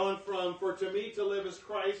 I've gone from, for to me to live as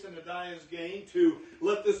Christ and to die as gain, to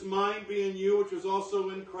let this mind be in you, which was also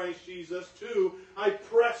in Christ Jesus, to I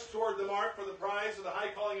press toward the mark for the prize of the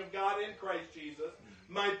high calling of God in Christ Jesus.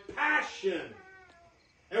 My passion.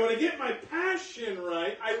 And when I get my passion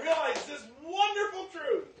right, I realize this wonderful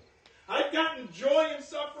truth. I've gotten joy in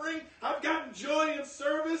suffering. I've gotten joy in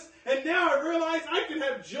service. And now I realize I can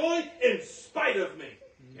have joy in spite of me.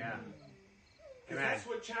 Yeah. And that's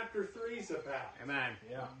what chapter 3 is about. Amen.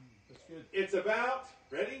 Yeah. That's good. It's about,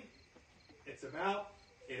 ready? It's about,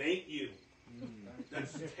 it ain't you.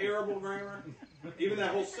 That's terrible grammar. Even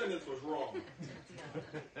that whole sentence was wrong.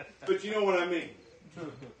 But you know what I mean.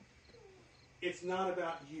 It's not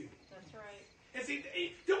about you. That's right. And see,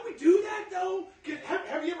 don't we do that though?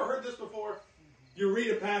 Have you ever heard this before? You read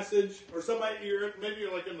a passage, or maybe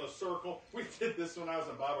you're like in the circle. We did this when I was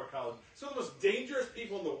in Bible college. Some of the most dangerous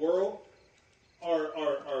people in the world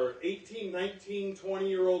are 18, 19,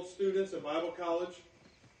 20-year-old students in Bible college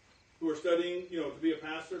who are studying, to be a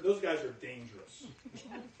pastor. Those guys are dangerous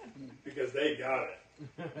because they got it.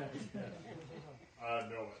 I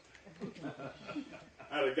know it.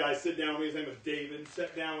 I had a guy sit down with me. His name was David.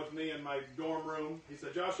 Sat down with me in my dorm room. He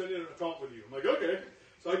said, "Josh, I need to talk with you." I'm like, "Okay."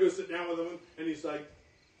 So I go sit down with him, and he's like,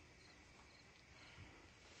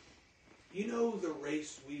 "You know the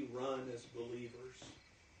race we run as believers?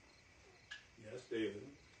 Yes, David.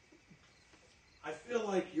 I feel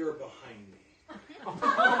like you're behind me.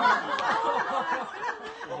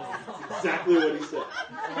 Exactly what he said.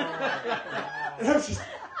 And I was just,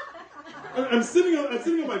 I'm sitting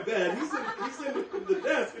on my bed. He's in the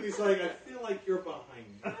desk, and he's like, I feel like you're behind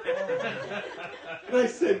me. And I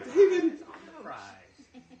said, David,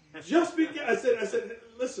 just because I said,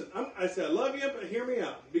 listen, I said, I love you, but hear me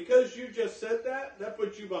out. Because you just said that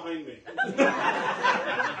puts you behind me.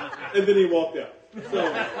 And then he walked out.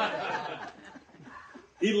 So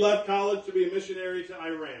he left college to be a missionary to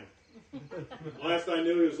Iran. Last I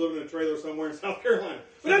knew, he was living in a trailer somewhere in South Carolina.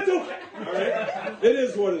 But that's okay. All right? It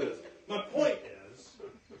is what it is. My point is,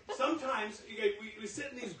 sometimes we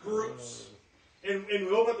sit in these groups and we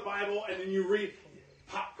open up the Bible and then you read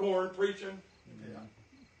popcorn preaching. Yeah.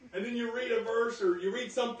 And then you read a verse or you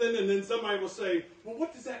read something and then somebody will say, well,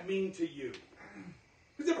 what does that mean to you?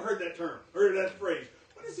 Who's ever heard that term? Heard that phrase?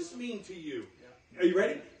 What does this mean to you? Yeah. Are you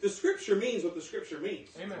ready? The Scripture means what the Scripture means.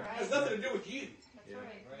 Amen. It has nothing to do with you. That's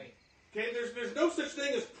right. Okay, there's no such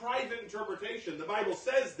thing as private interpretation. The Bible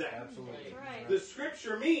says that. Absolutely. Right. The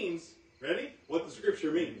Scripture means, ready? What the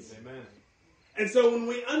Scripture means. Amen. And so when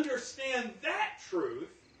we understand that truth,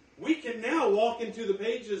 we can now walk into the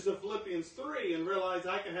pages of Philippians 3 and realize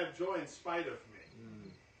I can have joy in spite of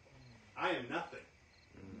me. I am nothing.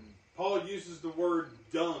 Paul uses the word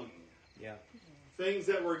dung. Yeah. Things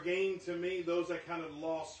that were gained to me, those I counted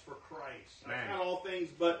lost for Christ. Man. I count all things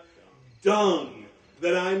but dung,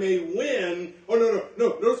 that I may win. Oh,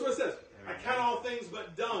 no. Notice what it says. I count all things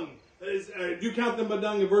but dung. That is, do count them but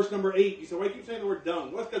dung in verse number 8. You say, why do you keep saying the word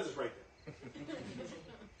dung? Well, that's because it's right there.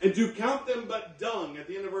 And do count them but dung at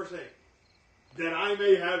the end of verse 8. That I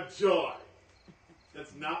may have joy.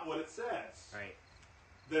 That's not what it says. Right.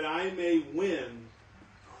 That I may win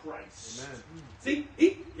Christ. Amen. See,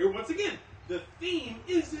 here once again, the theme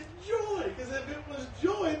isn't joy. Because if it was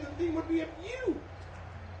joy, the theme would be of you.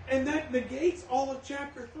 And that negates all of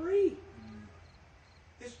chapter 3.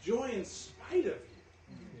 It's joy in spite of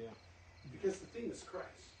you. Yeah. Because the theme is Christ.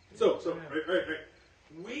 So, right.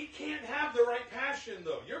 We can't have the right passion,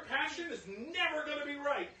 though. Your passion is never going to be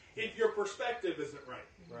right if your perspective isn't right.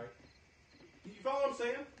 Right. You follow what I'm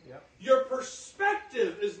saying? Yep. Your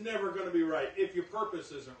perspective is never going to be right if your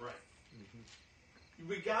purpose isn't right. Mm-hmm.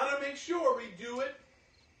 We got to make sure we do it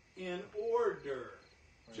in order.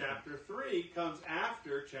 Chapter 3 comes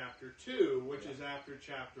after chapter 2, which is after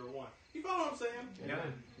chapter 1. You follow what I'm saying? Yeah.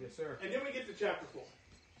 Yes, sir. And then we get to chapter 4.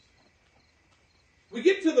 We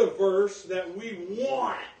get to the verse that we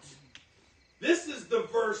want. This is the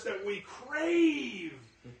verse that we crave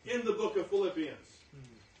in the book of Philippians.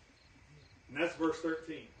 And that's verse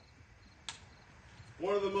 13.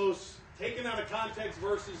 One of the most taken out of context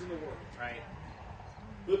verses in the world. Right.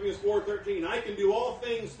 Philippians 4:13. I can do all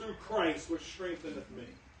things through Christ which strengtheneth me.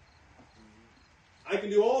 I can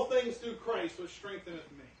do all things through Christ which strengtheneth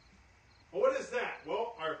me. Well, what is that?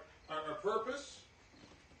 Well, our purpose,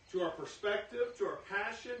 to our perspective, to our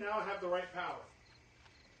passion, now I have the right power.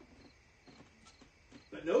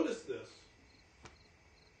 But notice this.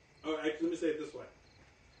 Oh, actually, let me say it this way.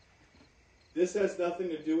 This has nothing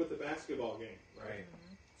to do with the basketball game. Right.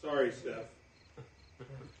 Sorry, Steph.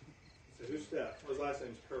 So who's Steph? His last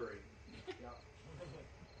name's Curry.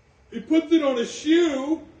 He puts it on his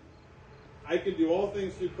shoe. I can do all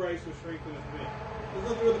things through Christ who strengtheneth me. It has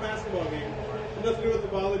nothing to do with the basketball game. It has nothing to do with the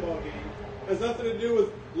volleyball game. It has nothing to do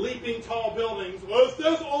with leaping tall buildings. Well, it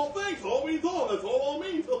says all things. All means all. That's all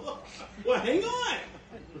means. Well, hang on.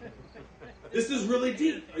 This is really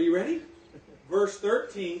deep. Are you ready? Verse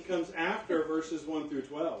 13 comes after verses 1 through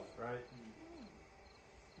 12. Right.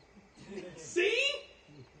 See?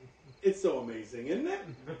 It's so amazing, isn't it?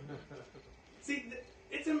 See,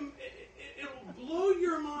 it'll blow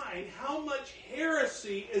your mind how much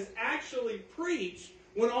heresy is actually preached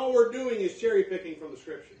when all we're doing is cherry picking from the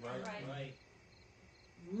Scriptures. Right.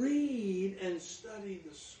 Read and study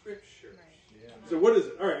the Scriptures. Right. Yeah. So what is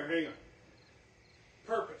it? All right, hang on.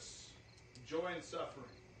 Purpose, joy in suffering.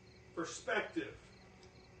 Perspective,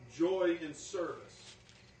 joy in service.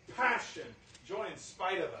 Passion, joy in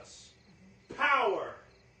spite of us. Power,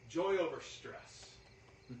 joy over stress.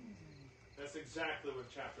 That's exactly what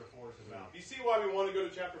chapter 4 is about. You see why we want to go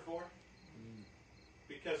to chapter 4?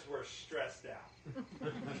 Because we're stressed out.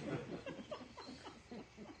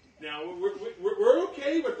 Now, we're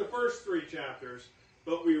okay with the first 3 chapters,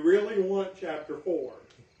 but we really want chapter 4.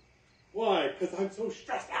 Why? Because I'm so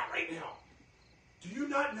stressed out right now. Do you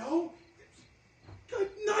not know? Good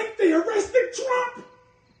night, they arrested Trump!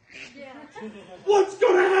 Yeah. What's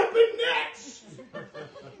going to happen next?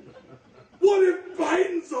 What if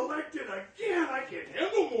Biden's elected again? I can't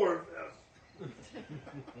handle more of this.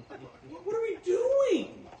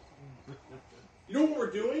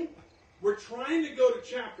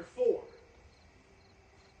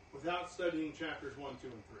 without studying chapters 1, 2,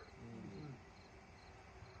 and 3.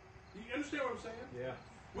 You understand what I'm saying? Yeah.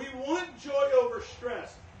 We want joy over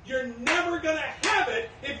stress. You're never going to have it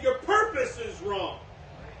if your purpose is wrong.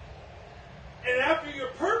 And after your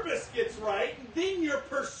purpose gets right, then your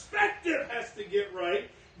perspective has to get right,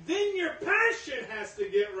 then your passion has to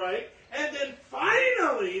get right, and then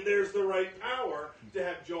finally there's the right power to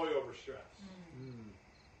have joy over stress.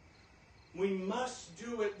 We must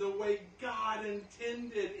do it the way God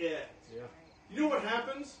intended it. Yeah. You know what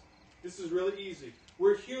happens? This is really easy.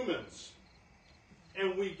 We're humans.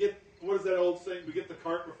 And we get, what is that old saying? We get the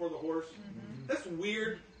cart before the horse. That's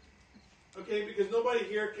weird. Okay, because nobody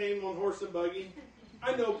here came on horse and buggy.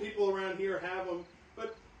 I know people around here have them,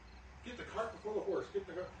 but get the cart before the horse. Get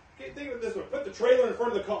the cart. Okay, think of it this way. Put the trailer in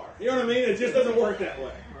front of the car. You know what I mean? It just doesn't work that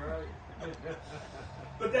way. Right.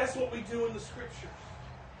 But that's what we do in the Scriptures.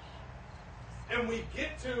 And we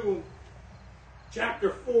get to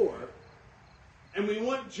chapter 4, and we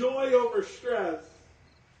want joy over stress,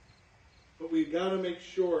 but we've got to make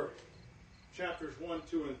sure chapters 1,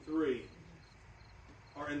 2, and 3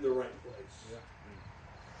 are in the right place.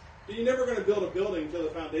 Yeah. You're never going to build a building until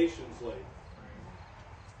the foundation's laid.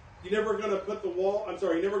 You're never going to put the wall.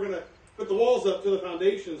 You're never going to put the walls up till the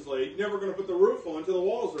foundation's laid. You're never going to put the roof on until the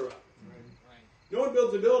walls are up. Right. No one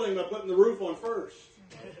builds a building by putting the roof on first.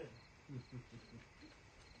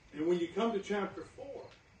 And when you come to chapter 4,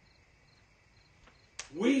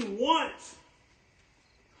 we want,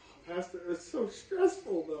 Pastor, it's so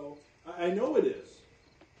stressful though. I know it is.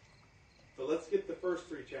 But let's get the first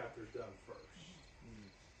 3 chapters done first.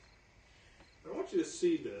 I want you to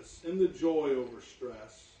see this in the joy over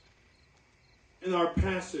stress. In our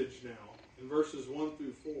passage now, in verses 1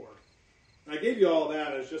 through 4. And I gave you all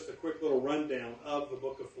that as just a quick little rundown of the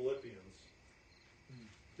book of Philippians.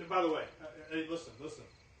 And by the way, hey, listen.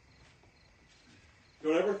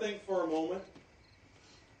 Don't ever think for a moment,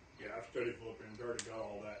 yeah, I've studied Philippians, I already got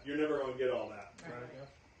all that. You're never going to get all that. Right.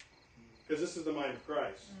 Because this is the mind of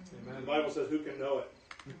Christ. Amen. The Bible says, who can know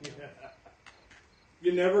it?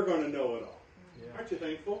 You're never going to know it all. Yeah. Aren't you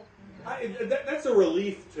thankful? That's a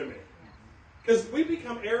relief to me. Because we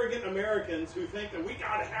become arrogant Americans who think that we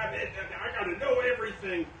got to have it, and I got to know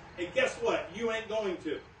everything. And guess what? You ain't going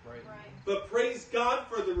to. Right. But praise God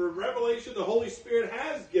for the revelation the Holy Spirit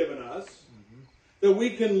has given us, that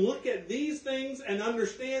we can look at these things and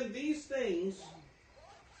understand these things,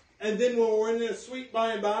 and then when we're in the sweet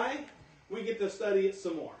by and by, we get to study it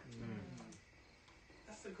some more.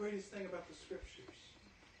 That's the greatest thing about the Scriptures.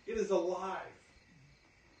 It is alive.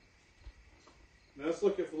 Now let's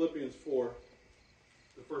look at Philippians 4,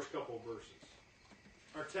 the first couple of verses.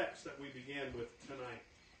 Our text that we began with tonight.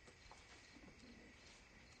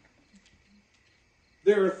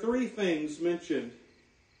 There are 3 things mentioned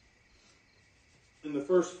in the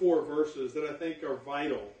first 4 verses that I think are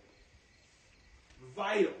vital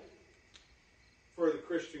for the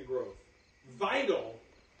Christian growth, vital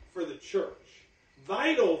for the church,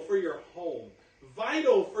 vital for your home,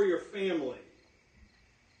 vital for your family.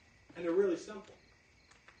 And they're really simple.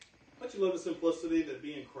 Don't you love the simplicity that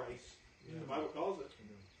being Christ? Yeah. The Bible calls it.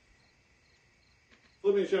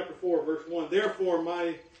 Philippians chapter 4, verse 1. Therefore,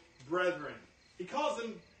 my brethren. He calls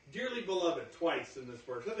them dearly beloved twice in this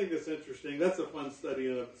verse. I think that's interesting. That's a fun study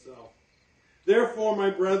in and of itself. Therefore, my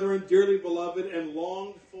brethren, dearly beloved and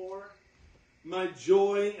longed for, my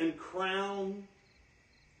joy and crown.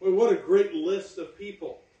 Well, what a great list of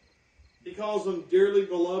people. He calls them dearly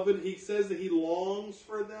beloved. He says that he longs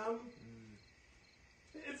for them.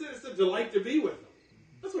 It's a delight to be with them.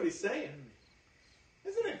 That's what he's saying.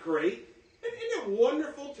 Isn't it great? Isn't it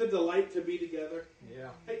wonderful to delight to be together? Yeah.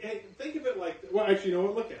 Hey, think of it like, well, actually, you know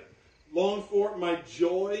what? Look at it. Long for my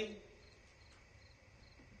joy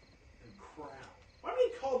and crown. Why do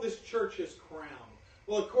he call this church his crown?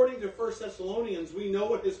 Well, according to 1 Thessalonians, we know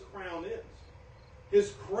what his crown is.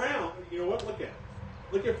 His crown, you know what? Look at it.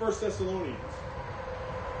 Look at 1 Thessalonians.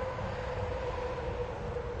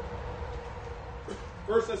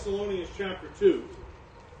 1 Thessalonians chapter 2.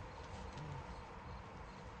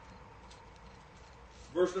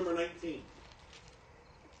 Verse number 19.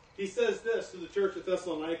 He says this to the church at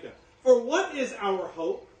Thessalonica. For what is our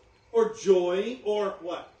hope, or joy, or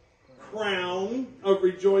what? Crown of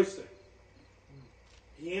rejoicing.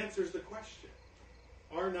 He answers the question.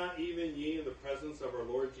 Are not even ye in the presence of our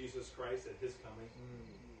Lord Jesus Christ at his coming?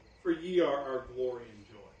 For ye are our glory and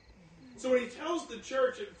joy. So when he tells the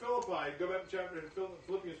church at Philippi, go back to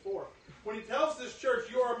Philippians 4, when he tells this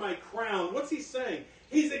church, you are my crown, what's he saying?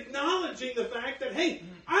 He's acknowledging the fact that, hey,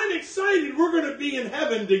 I'm excited we're going to be in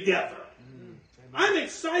heaven together. I'm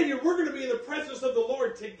excited. We're going to be in the presence of the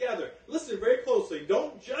Lord together. Listen very closely.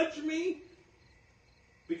 Don't judge me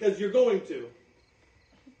because you're going to.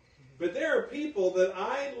 But there are people that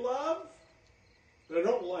I love that I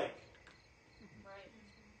don't like.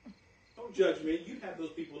 Don't judge me. You have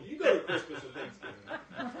those people. You go to Christmas and Thanksgiving.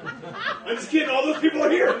 I'm just kidding. All those people are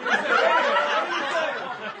here.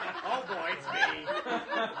 Oh boy, it's me.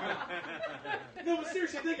 No, but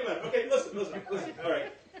seriously, think about it. Okay, listen. All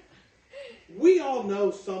right. We all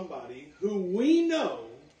know somebody who we know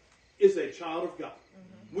is a child of God.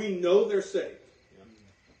 We know they're saved.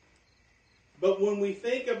 But when we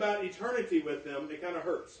think about eternity with them, it kind of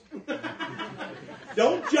hurts.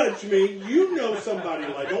 Don't judge me. You know somebody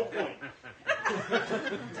like, don't point.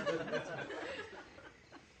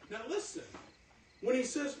 Now listen, when he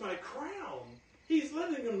says my crown, he's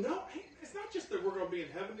letting them know, hey, it's not just that we're going to be in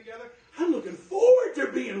heaven together. I'm looking forward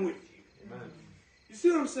to being with you. Amen. You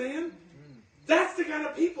see what I'm saying? That's the kind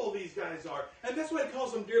of people these guys are. And that's why he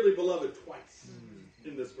calls them dearly beloved twice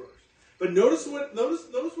in this verse. But notice what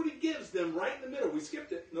he gives them right in the middle. We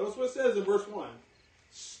skipped it. Notice what it says in verse 1.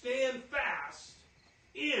 Stand fast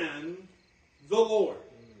in the Lord.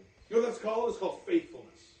 You know what that's called? It's called faithfulness.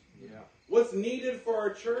 Yeah. What's needed for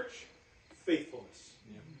our church? Faithfulness.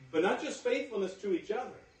 Yeah. But not just faithfulness to each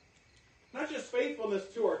other. Not just faithfulness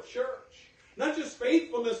to our church. Not just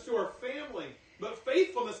faithfulness to our family. But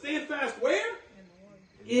faithfulness. Stand fast where?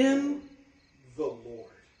 In the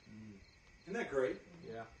Lord. Isn't that great?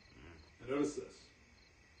 Yeah. And notice this.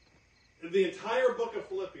 In the entire book of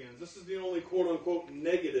Philippians, this is the only quote-unquote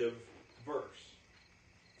negative verse.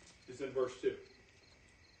 It's in verse 2.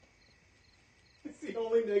 It's the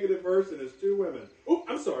only negative verse, and it's two women. Oh,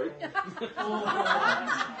 I'm sorry.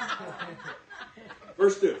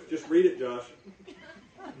 Verse 2. Just read it, Josh.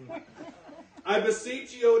 I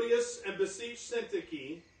beseech Eodias and beseech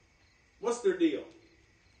Syntyche. What's their deal?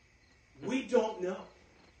 We don't know.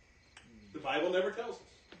 The Bible never tells us.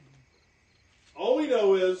 All we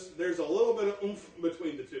know is there's a little bit of oomph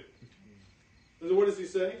between the two. And what does he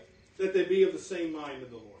say? That they be of the same mind in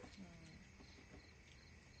the Lord.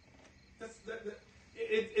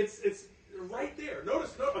 It's right there.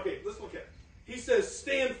 Notice, okay, let's look at it. He says,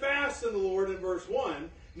 stand fast in the Lord in verse 1.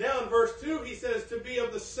 Now in verse 2, he says to be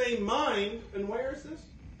of the same mind. And where is this?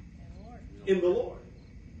 In the Lord.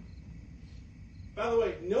 By the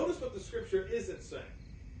way, notice what the scripture isn't saying.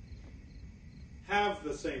 Have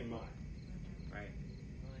the same mind. Right.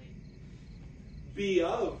 Be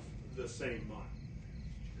of the same mind.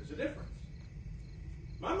 There's a difference.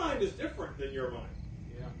 My mind is different than your mind.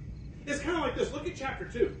 Yeah. It's kind of like this. Look at chapter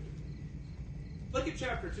 2. Look at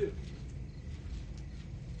chapter 2.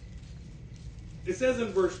 It says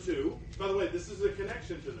in verse 2, by the way, this is a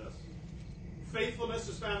connection to this. Faithfulness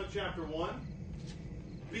is found in chapter 1.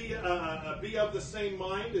 Be of the same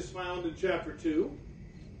mind is found in chapter 2.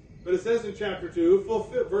 But it says in chapter 2,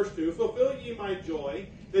 verse 2, fulfill ye my joy,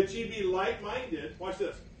 that ye be like-minded. Watch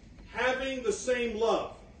this. Having the same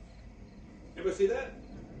love. Anybody see that?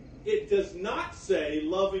 It does not say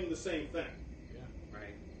loving the same thing. Yeah.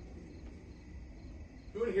 Right.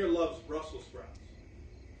 Who in here loves Brussels sprouts?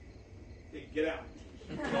 Hey, get out.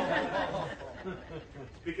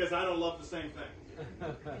 Because I don't love the same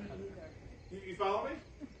thing. You follow me?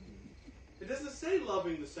 It doesn't say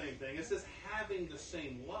loving the same thing. It says having the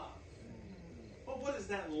same love. Well, what is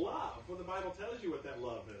that love? Well, the Bible tells you what that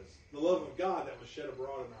love is. The love of God that was shed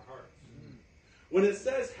abroad in our hearts. When it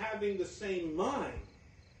says having the same mind,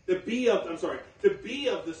 to be of the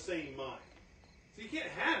same mind. So you can't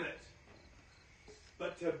have it,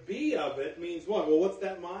 but to be of it means what? Well, what's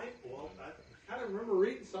that mind? Well, I kind of remember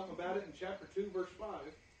reading something about it in chapter 2, verse 5.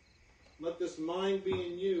 Let this mind be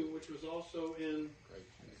in you, which was also in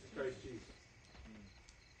Christ Jesus.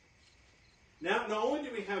 Now, not only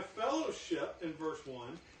do we have fellowship in verse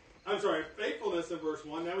 1, faithfulness in verse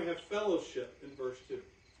 1, now we have fellowship in verse 2.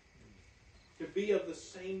 To be of the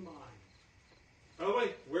same mind. By the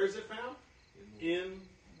way, where is it found? In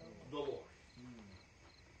the Lord.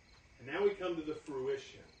 And now we come to the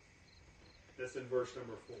fruition. That's in verse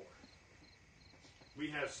number 4. We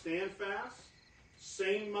have stand fast,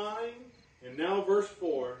 same mind, and now verse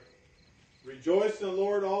 4. Rejoice in the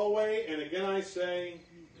Lord always, and again I say,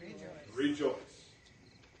 rejoice.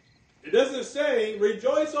 It doesn't say,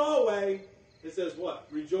 rejoice always. It says what?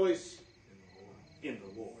 Rejoice in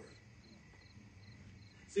the Lord.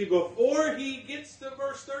 See, before he gets to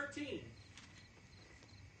verse 13,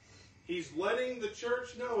 he's letting the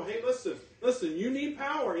church know, hey, listen, you need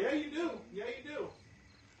power. Yeah, you do.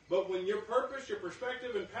 But when your purpose, your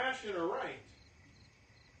perspective, and passion are right,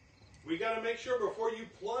 we got to make sure before you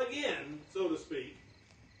plug in, so to speak,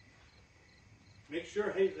 Make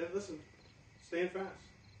sure, hey, listen, stand fast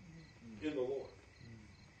in the Lord.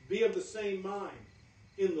 Be of the same mind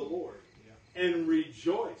in the Lord. And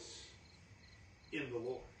rejoice in the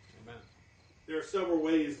Lord. Amen. There are several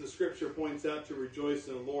ways the Scripture points out to rejoice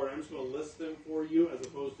in the Lord. I'm just going to list them for you as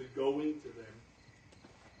opposed to going to them.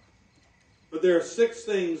 But there are 6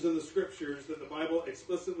 things in the Scriptures that the Bible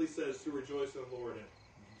explicitly says to rejoice in the Lord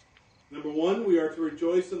in. Number 1, we are to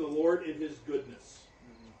rejoice in the Lord in His goodness.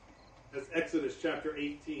 That's Exodus chapter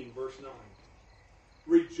 18, verse 9.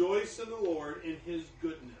 Rejoice in the Lord in His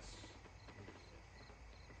goodness.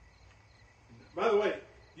 By the way,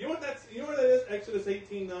 you know what that is? Exodus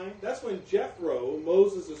 18:9. That's when Jethro,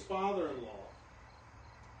 Moses' father-in-law,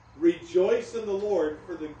 rejoiced in the Lord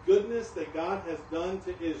for the goodness that God has done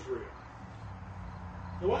to Israel.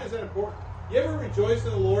 Now, why is that important? You ever rejoice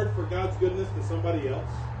in the Lord for God's goodness to somebody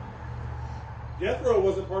else? Jethro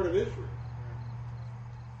wasn't part of Israel.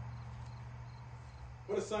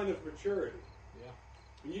 What a sign of maturity. Yeah.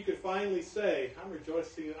 When you could finally say, I'm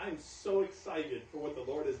rejoicing, I'm so excited for what the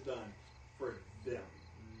Lord has done for them.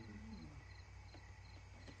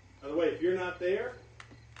 By the way, if you're not there,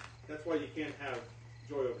 that's why you can't have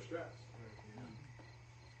joy over stress.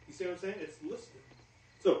 You see what I'm saying? It's listed.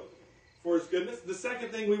 So, for His goodness. The second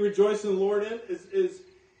thing we rejoice in the Lord in is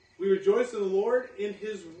we rejoice in the Lord in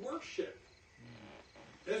His worship.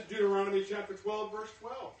 That's Deuteronomy chapter 12, verse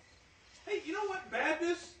 12. Hey, you know what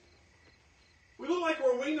badness? We look like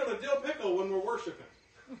we're winged on a dill pickle when we're worshiping.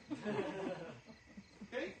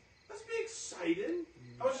 Okay? Let's be excited.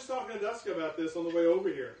 I was just talking to Duska about this on the way over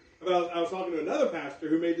here. I was talking to another pastor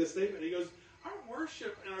who made this statement. He goes, our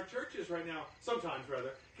worship in our churches right now, sometimes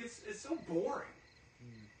rather, it's so boring.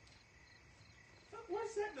 What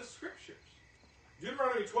is that in the Scriptures?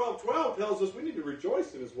 Deuteronomy 12:12 tells us we need to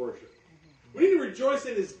rejoice in His worship. We need to rejoice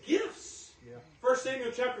in His gifts. Yeah. 1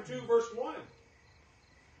 Samuel chapter 2, verse 1.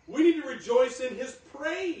 We need to rejoice in His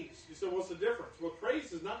praise. You said, what's the difference? Well,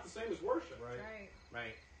 praise is not the same as worship.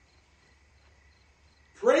 Right.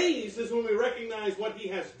 Praise is when we recognize what He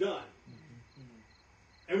has done.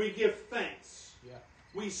 And we give thanks. Yeah.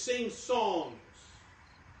 We sing songs.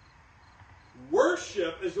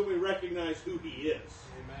 Worship is when we recognize who He is.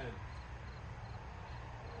 Amen.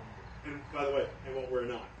 And by the way, and what we're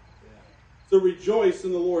not. Yeah. So rejoice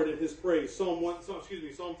in the Lord in His praise. Psalm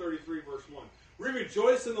 33, verse 1. We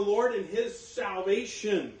rejoice in the Lord in His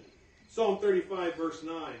salvation. Psalm 35, verse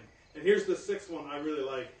 9. And here's the 6th one I really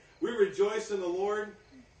like. We rejoice in the Lord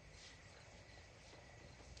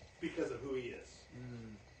because of who He is.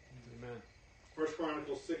 Amen. 1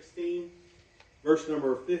 Chronicles 16, verse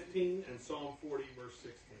number 15, and Psalm 40, verse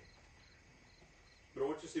 16. But I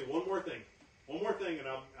want you to see one more thing. One more thing, and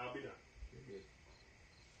I'll be done.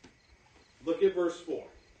 Look at verse 4.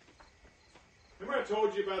 Remember I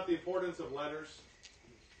told you about the importance of letters?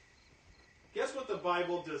 Guess what the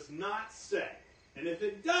Bible does not say? And if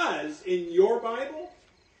it does in your Bible,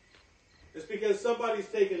 it's because somebody's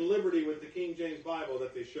taken liberty with the King James Bible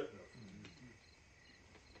that they shouldn't have.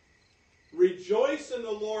 Rejoice in the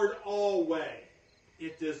Lord always.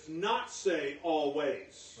 It does not say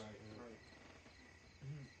always. Right.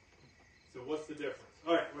 So what's the difference?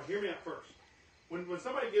 All right, well, hear me out first. When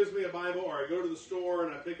somebody gives me a Bible, or I go to the store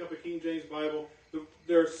and I pick up a King James Bible,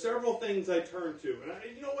 there are several things I turn to.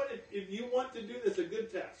 And you know what? If you want to do this, a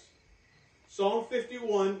good test. Psalm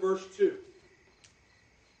 51, verse 2.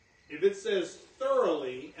 If it says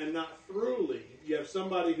thoroughly and not throughly, you have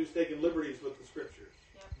somebody who's taken liberties with the Scriptures.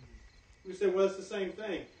 Yep. We say, well, it's the same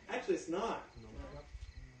thing. Actually, it's not.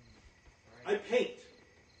 I paint.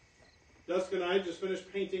 Dusk and I just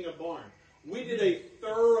finished painting a barn. We did a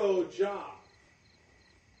thorough job.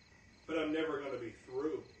 But I'm never going to be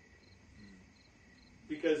through.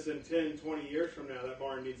 Because in 10, 20 years from now, that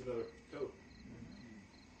barn needs another coat.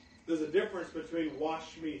 There's a difference between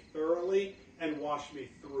wash me thoroughly and wash me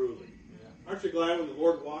throughly. Yeah. Aren't you glad when the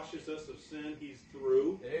Lord washes us of sin, He's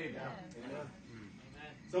through? Amen.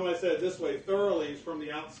 Somebody said it this way, thoroughly is from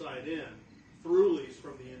the outside in, throughly is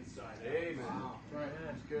from the inside out. Amen. Wow. Right.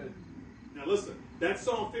 That's good. Now listen, that's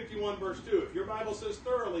Psalm 51 verse 2. If your Bible says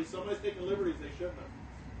thoroughly, somebody's taking liberties they shouldn't have.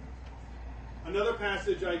 Another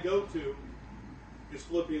passage I go to is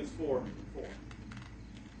Philippians 4:4.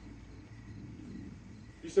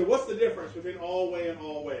 You said, what's the difference between always and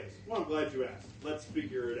always? Well, I'm glad you asked. Let's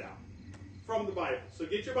figure it out. From the Bible. So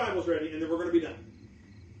get your Bibles ready, and then we're going to be done.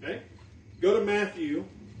 Okay? Go to Matthew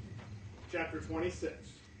chapter 26.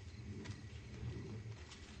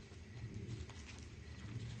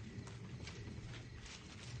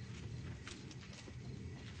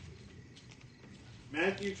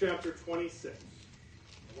 Matthew chapter 26.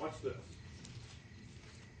 Watch this.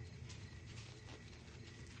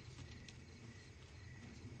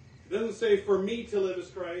 It doesn't say for me to live is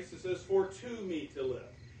Christ. It says for to me to live.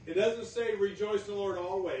 It doesn't say rejoice in the Lord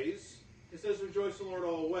always. It says rejoice in the Lord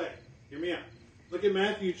always. Hear me out. Look at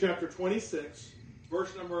Matthew chapter 26,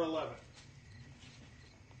 verse number 11.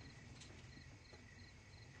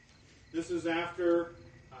 This is after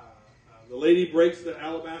the lady breaks the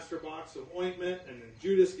alabaster box of ointment, and then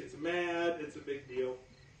Judas gets mad. It's a big deal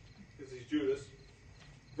because he's Judas.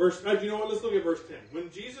 You know what? Let's look at verse 10. When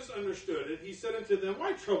Jesus understood it, he said unto them,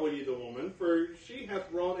 Why trouble ye the woman? For she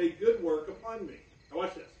hath wrought a good work upon me. Now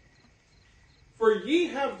watch this. For ye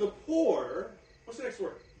have the poor, what's the next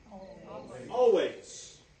word?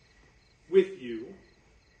 Always with you,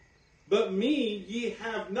 but me ye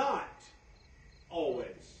have not always.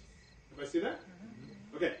 Everybody see that?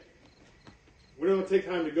 Okay. We don't take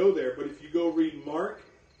time to go there, but if you go read Mark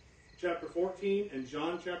chapter 14 and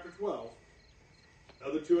John chapter 12,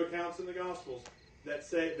 other two accounts in the Gospels that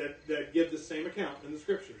say that give the same account in the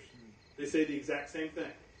Scriptures. They say the exact same thing.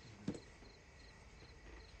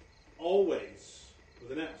 Always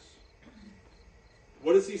with an S.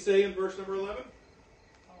 What does he say in verse number 11?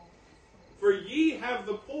 For ye have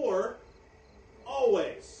the poor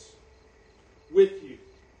always with you,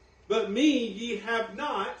 but me ye have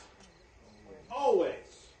not always.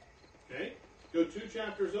 Okay? Go 2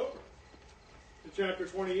 chapters over to chapter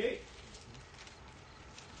 28.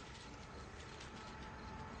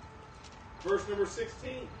 Verse number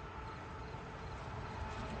 16.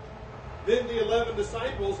 Then the 11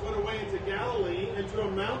 disciples went away into Galilee, into a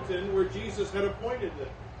mountain where Jesus had appointed them.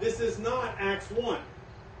 This is not Acts 1.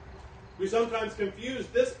 We sometimes confuse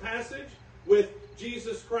this passage with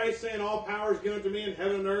Jesus Christ saying, All power is given to me in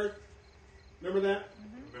heaven and earth. Remember that?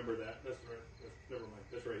 Mm-hmm. Remember that. That's right. Never mind.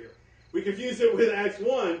 That's right here. We confuse it with Acts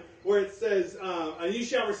 1, where it says, and you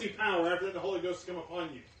shall receive power after that the Holy Ghost has come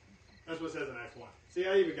upon you. That's what it says in Acts 1. See,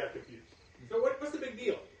 I even got confused. So what's the big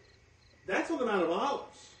deal? That's on the Mount of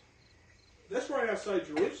Olives. That's right outside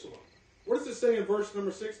Jerusalem. What does it say in verse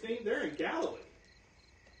number 16? They're in Galilee.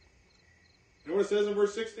 You know what it says in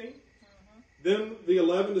verse 16? Mm-hmm. Then the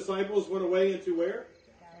 11 disciples went away into where?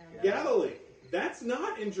 Galilee. That's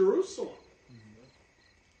not in Jerusalem.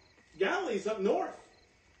 Mm-hmm. Galilee's up north.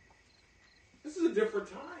 This is a different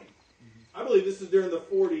time. Mm-hmm. I believe this is during the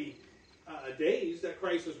 40 days that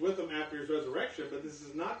Christ was with them after his resurrection, but this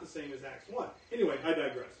is not the same as Acts 1. Anyway, I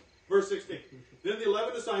digress. Verse 16. Then the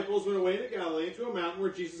 11 disciples went away into Galilee, into a mountain where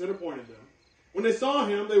Jesus had appointed them. When they saw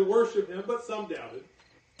him, they worshipped him, but some doubted.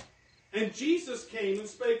 And Jesus came and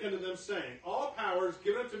spake unto them, saying, All power is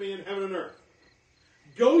given unto me in heaven and earth.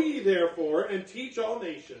 Go ye therefore and teach all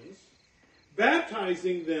nations,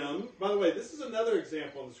 baptizing them. By the way, this is another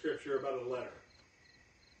example in the Scripture about a letter.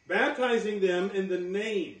 Baptizing them in the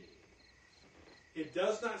name. It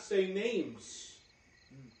does not say names.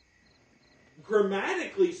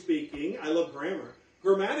 Grammatically speaking, I love grammar.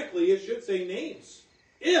 Grammatically, it should say names.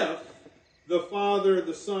 If the Father,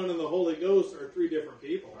 the Son, and the Holy Ghost are three different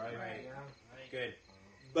people. Right. Good.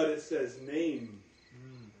 But it says name.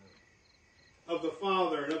 Of the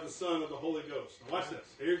Father, and of the Son, and of the Holy Ghost. Now watch this.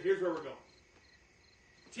 Here's where we're going.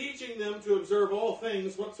 Teaching them to observe all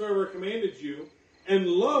things whatsoever I commanded you. And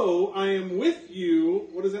lo, I am with you.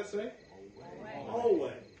 What does that say?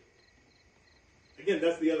 Always. Again,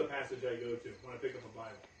 that's the other passage I go to when I pick up a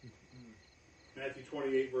Bible. Matthew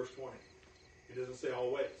 28, verse 20. It doesn't say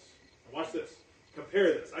always. Now watch this.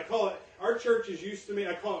 Compare this. I call it, our church is used to me,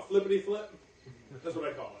 I call it flippity-flip. That's what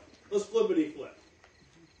I call it. Let's flippity-flip.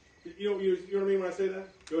 You know what I mean when I say that?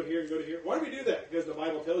 Go to here and go to here. Why do we do that? Because the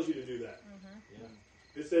Bible tells you to do that. Mm-hmm.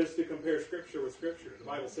 Yeah. It says to compare Scripture with Scripture. The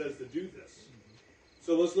Bible says to do this. Mm-hmm.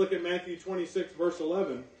 So let's look at Matthew 26, verse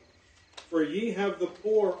 11. For ye have the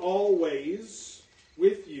poor always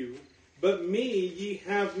with you, but me ye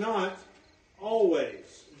have not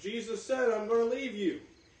always. Jesus said, I'm going to leave you.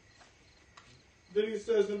 Then he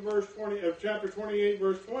says in verse 20 of chapter 28,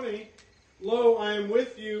 verse 20, Lo, I am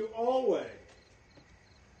with you always.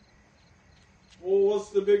 Well, what's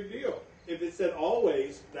the big deal? If it said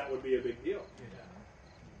always, that would be a big deal. Yeah.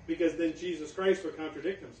 Because then Jesus Christ would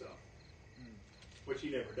contradict himself, which he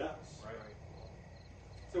never does. Right.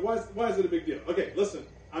 So why is it a big deal? Okay, listen.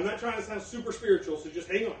 I'm not trying to sound super spiritual, so just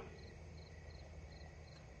hang on.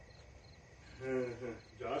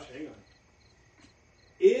 Josh, hang on.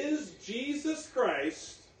 Is Jesus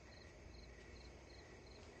Christ...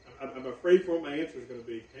 I'm afraid for what my answer is going to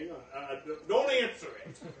be. Hang on. Don't answer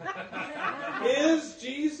it. Is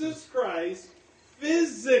Jesus Christ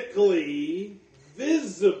physically,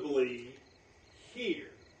 visibly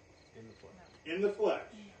here? In the flesh?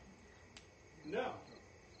 No.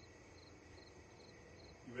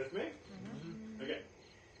 You with me? Mm-hmm. Okay.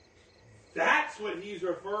 That's what he's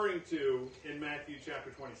referring to in Matthew chapter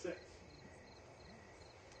 26.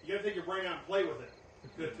 You got to take your brain out and play with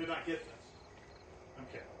it to not get this.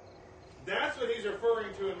 Okay. That's what he's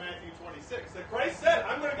referring to in Matthew 26. That Christ said,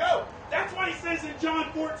 I'm going to go. That's why he says in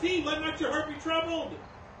John 14, let not your heart be troubled.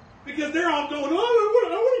 Because they're all going, oh,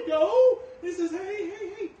 I want to go. He says,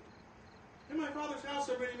 hey. In my Father's house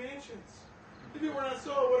are many mansions. If it were not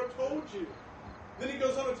so, I would have told you. Then he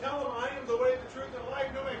goes on to tell them, I am the way, the truth, and the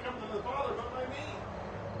life. No man comes unto the Father but by me.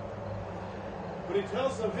 But he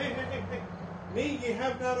tells them, hey, me ye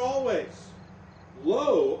have not always.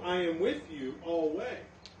 Lo, I am with you always.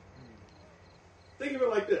 Think of it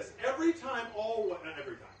like this. Every time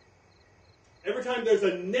there's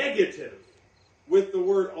a negative with the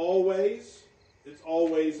word always, it's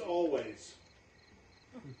always, always.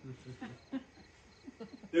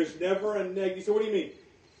 There's never a negative. So what do you mean?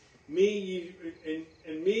 Me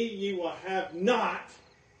ye will have not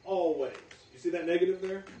always. You see that negative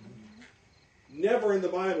there? Never in the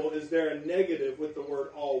Bible is there a negative with the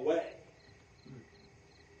word always.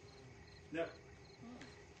 Never.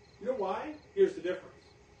 You know why? Here's the difference.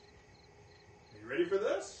 Are you ready for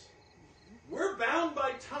this? We're bound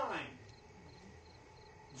by time.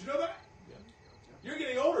 Did you know that? Yeah. You're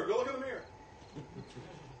getting older. Go look in the mirror.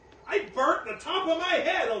 I burnt the top of my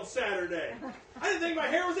head on Saturday. I didn't think my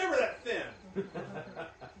hair was ever that thin.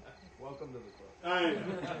 Welcome to the club. I know.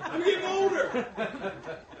 I'm getting older.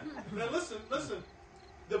 Now listen.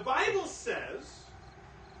 The Bible says,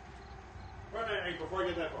 right, before I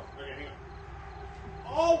get that far, okay, hang on.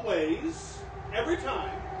 Always, every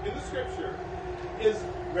time in the Scripture is,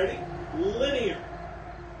 ready? Linear.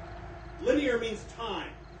 Linear means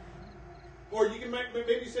time. Or you can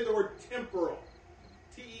maybe say the word temporal.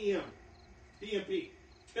 T-E-M. T-M-P.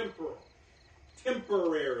 Temporal.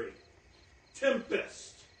 Temporary.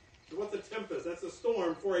 Tempest. So what's a tempest? That's a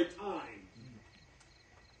storm for a time.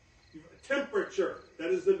 Temperature. That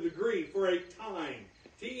is the degree for a time.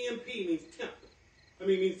 T-E-M-P means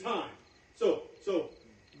means time. So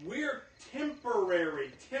we're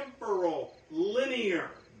temporary, temporal, linear.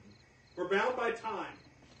 We're bound by time.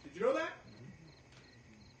 Did you know that?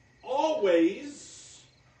 Always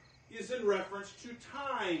is in reference to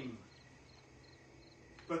time.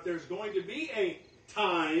 But there's going to be a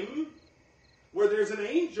time where there's an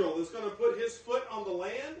angel that's going to put his foot on the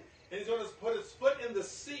land, and he's going to put his foot in the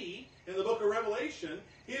sea in the book of Revelation.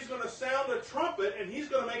 He's going to sound a trumpet, and he's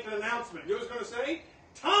going to make an announcement. You know what he's going to say?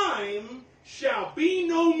 Time shall be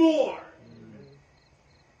no more.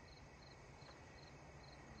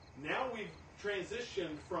 Now we've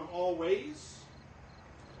transitioned from always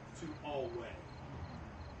to always.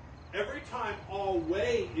 Every time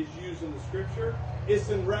always is used in the Scripture, it's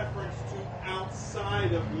in reference to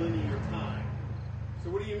outside of linear time. So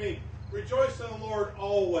what do you mean? Rejoice in the Lord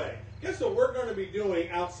always. Guess what we're going to be doing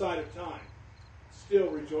outside of time? Still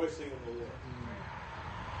rejoicing in the Lord.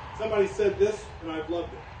 Somebody said this, and I've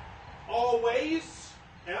loved it. Always,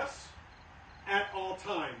 S, at all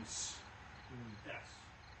times. S.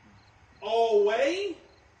 Always,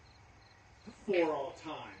 for all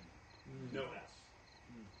time. No S.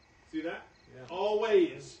 See that? Yeah.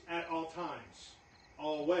 Always, at all times.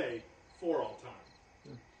 Always, for all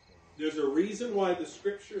time. There's a reason why the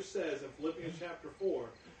Scripture says in Philippians chapter 4,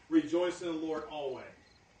 rejoice in the Lord always.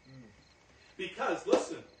 Because,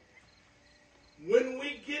 listen, when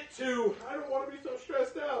we get to, I don't want to be so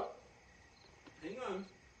stressed out. Hang on.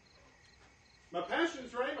 My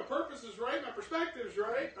passion's right, my purpose is right, my perspective's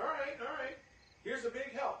right. All right. Here's a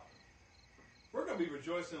big help. We're going to be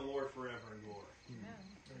rejoicing in the Lord forever in glory.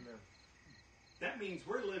 Amen. That means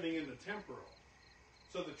we're living in the temporal.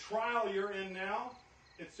 So the trial you're in now,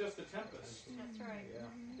 it's just a tempest. That's right.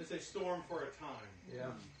 Yeah. It's a storm for a time. Yeah,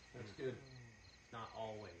 that's good. Not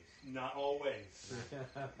always. Not always.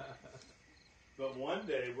 But one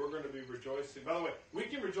day we're going to be rejoicing. By the way, we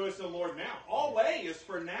can rejoice in the Lord now. Always is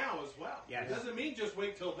for now as well. Yes. It doesn't mean just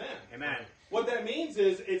wait till then. Amen. What that means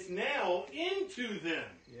is it's now into then.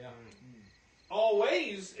 Yeah.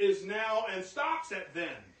 Always is now and stops at then.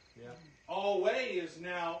 Yeah. Always is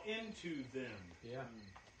now into then. Yeah.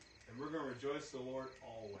 And we're going to rejoice in the Lord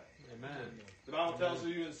always. Amen. The Bible tells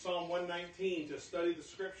you in Psalm 119 to study the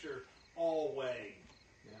Scripture always.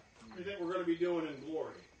 Yeah. What do you think we're going to be doing in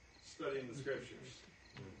glory? Studying the Scriptures.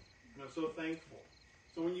 And I'm so thankful.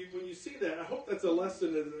 So when you see that, I hope that's a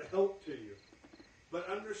lesson and a help to you. But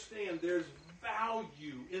understand there's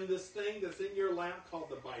value in this thing that's in your lap called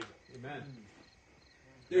the Bible. Amen.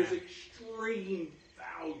 There's extreme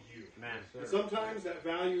value. Amen. And sometimes that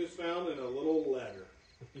value is found in a little letter.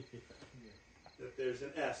 That there's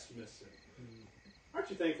an S missing. Aren't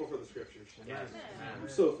you thankful for the Scriptures? Yes. I'm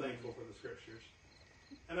so thankful for the Scriptures.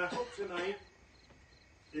 And I hope tonight,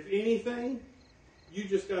 if anything, you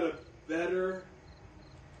just got a better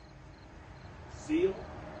zeal,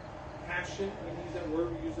 passion. We used that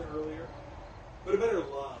word, we used it earlier. But a better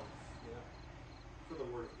love for the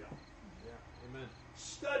Word of God. Yeah. Amen.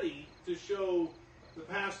 Study to show the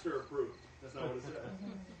pastor approved. That's not what it says.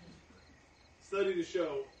 Study to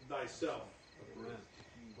show thyself approved. Amen.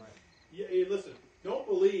 Right. Yeah, hey, listen, don't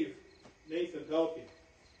believe Nathan Pelkey.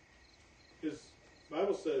 Because the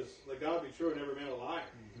Bible says, let God be true and every man a liar.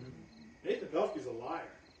 Mm-hmm. Nathan Pelkey's a liar.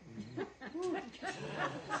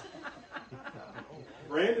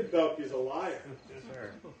 Brandon Pelkey's a liar. Yes,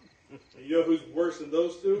 sir. And you know who's worse than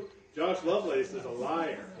those two? Josh Lovelace is a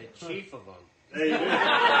liar. The chief of them. There you go.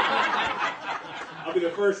 I'll be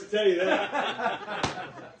the first to tell you that.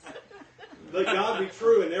 Let God be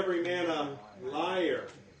true and every man a liar.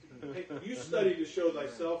 Hey, you study to show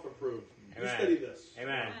thyself approved. You Amen. study this.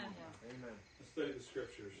 Amen. Study the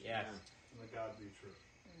Scriptures. Yes. And let God be true.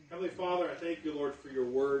 Heavenly Father, I thank you, Lord, for your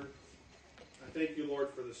word. I thank you,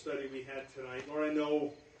 Lord, for the study we had tonight. Lord, I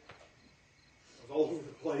know I was all over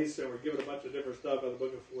the place and we're given a bunch of different stuff out of the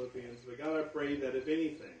book of Philippians. But God, I pray that if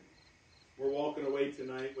anything, we're walking away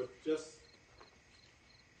tonight with just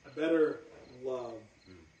a better love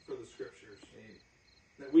for the Scriptures.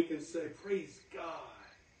 That we can say, praise God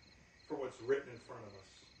for what's written in front of us.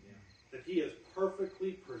 Yeah. That He has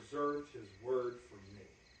perfectly preserved His word for me.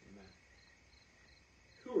 Amen.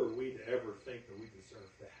 Who are we to ever think that we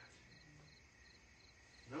deserve that?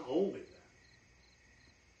 Not only that,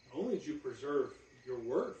 not only did you preserve your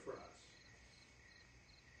word for us,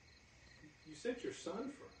 you sent your Son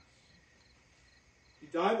for us. He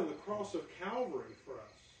died on the cross of Calvary for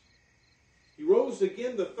us. He rose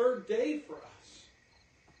again the third day for us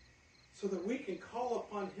so that we can call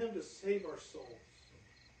upon Him to save our souls.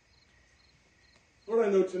 Lord,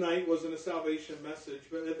 I know tonight wasn't a salvation message,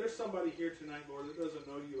 but if there's somebody here tonight, Lord, that doesn't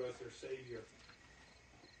know you as their Savior,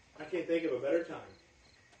 I can't think of a better time.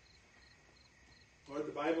 Lord,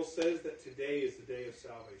 the Bible says that today is the day of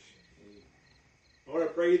salvation. Lord, I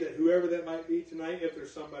pray that whoever that might be tonight, if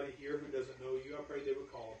there's somebody here who doesn't know you, I pray they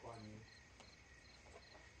would call upon you.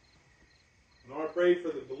 Lord, I pray for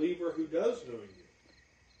the believer who does know you.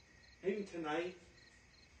 Maybe tonight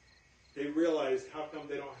they realize how come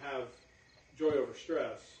they don't have joy over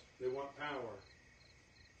stress. They want power.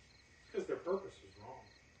 It's because their purpose is wrong.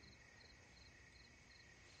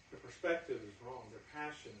 Their perspective is wrong. Their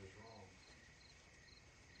passion is wrong.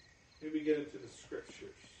 Maybe get into the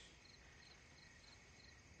Scriptures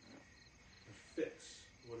and fix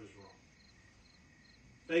what is wrong.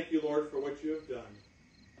 Thank you, Lord, for what you have done.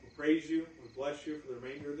 We praise you. We bless you for the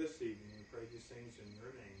remainder of this evening. We pray these things in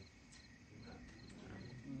your name. Amen.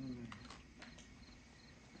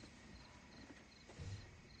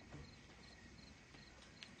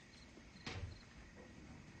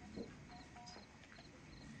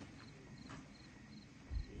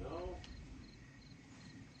 You know,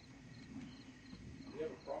 we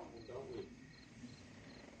have a problem, don't we?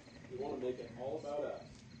 We want to make it all about us.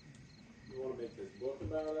 We want to make this book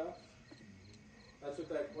about us. That's what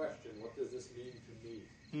that question, what does this mean to me?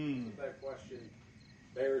 What that question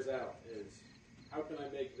bears out is, how can I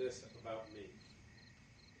make this about me?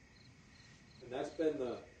 And that's been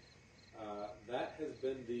that has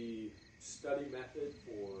been the study method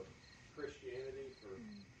for Christianity for,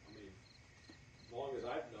 as long as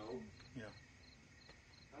I've known. Yeah.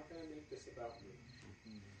 How can I make this about me?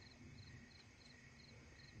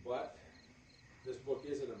 But this book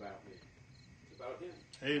isn't about me. It's about Him.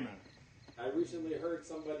 Amen. I recently heard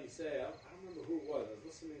somebody say, I don't remember who it was. I was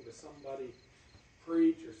listening to somebody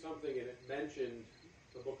preach or something, and it mentioned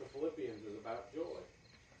the book of Philippians is about joy.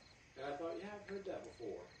 And I thought, yeah, I've heard that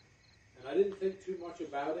before. And I didn't think too much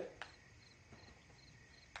about it.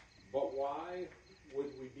 But why would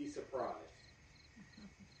we be surprised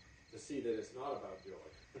to see that it's not about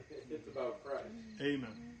joy? It's about Christ.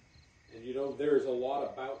 Amen. And you know, there's a lot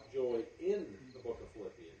about joy in the book of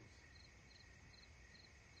Philippians.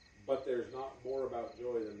 But there's not more about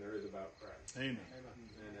joy than there is about Christ. Amen.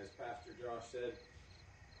 And as Pastor Josh said,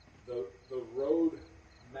 the road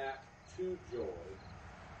map to joy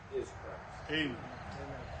is Christ. Amen.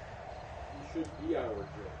 He should be our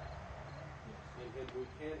joy. In Him we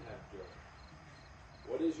can have joy.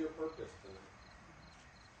 What is your purpose tonight?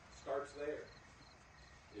 Starts there.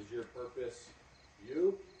 Is your purpose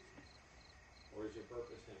you? Or is your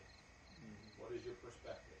purpose Him? What is your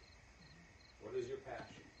perspective? What is your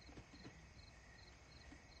passion?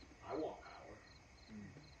 I want power.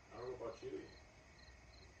 I don't know about you.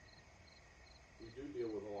 We do deal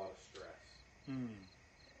with a lot of stress.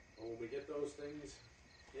 we get those things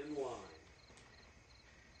in line,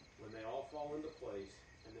 when they all fall into place,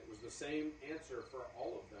 and it was the same answer for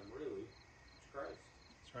all of them, really, it's Christ.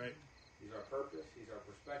 That's right. He's our purpose. He's our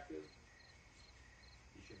perspective.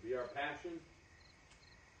 He should be our passion.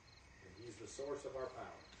 And He's the source of our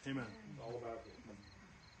power. Amen. It's all about Him.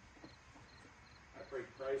 I pray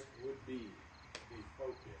Christ would be the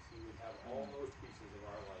focus. He would have all those pieces of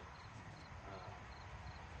our life.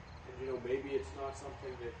 And maybe it's not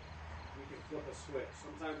something that we can flip a switch.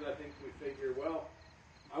 Sometimes I think we figure, well,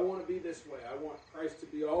 I want to be this way. I want Christ to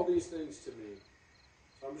be all these things to me.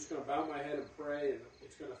 So I'm just going to bow my head and pray, and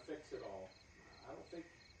it's going to fix it all. I don't think.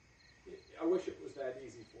 I wish it was that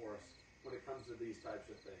easy for us when it comes to these types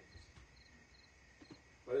of things.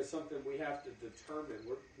 But it's something we have to determine.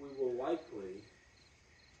 We will likely,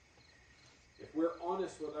 if we're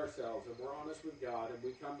honest with ourselves and we're honest with God, and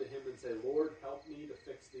we come to Him and say, Lord, help me to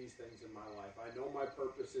fix these things in my life. I know my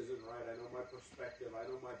purpose isn't right. I know my perspective. I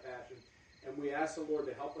know my passion. And we ask the Lord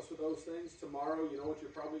to help us with those things. Tomorrow, you know what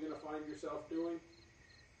you're probably going to find yourself doing?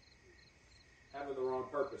 Having the wrong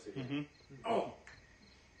purpose again. Mm-hmm. Oh!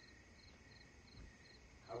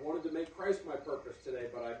 I wanted to make Christ my purpose today,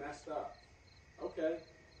 but I messed up. Okay,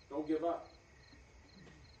 don't give up.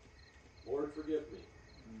 Lord, forgive me.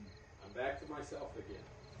 I'm back to myself again.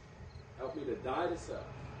 Help me to die to self.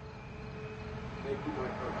 Make you my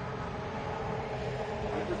purpose.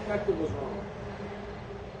 My perspective was wrong.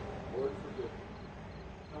 Lord, forgive me.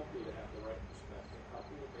 Help me to have the right perspective. Help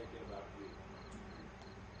me to make it about you.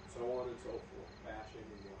 So on and so forth. Passion,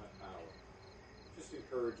 and we'll have power. Just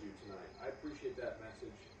encourage you tonight. I appreciate that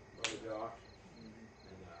message, Brother Josh.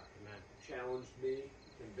 And challenged me,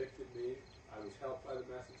 convicted me. I was helped by the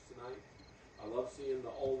message tonight. I love seeing the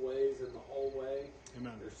always in the hallway.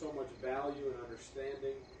 Amen. There's so much value and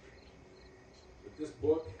understanding. But this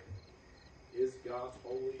book is God's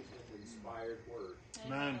holy and inspired word.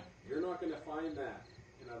 Amen. You're not going to find that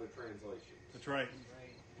in other translations. That's right.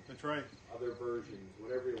 That's right. Other versions,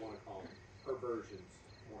 whatever you want to call them. Perversions,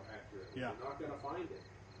 more accurately. Yeah. You're not going to find it.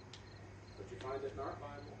 But you find it in our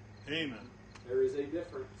Bible. Amen. There is a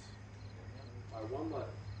difference by one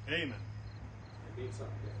letter. Amen. It means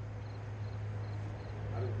something different.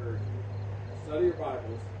 I'd encourage you. Study your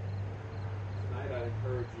Bibles. Tonight I'd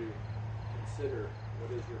encourage you to consider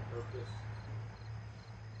what is your purpose,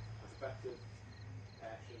 perspective,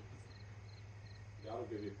 passion. God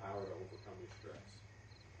will give you power to overcome your stress.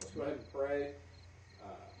 Let's go ahead and pray.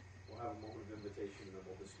 We'll have a moment of invitation and then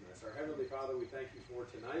we'll dismiss. Our Heavenly Father, we thank you for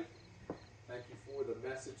tonight. Thank you for the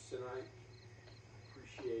message tonight.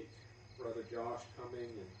 Appreciate Brother Josh coming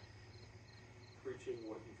and preaching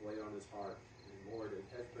what you've laid on his heart. And Lord, it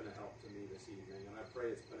has been a help to me this evening, and I pray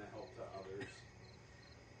it's been a help to others.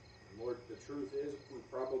 And Lord, the truth is we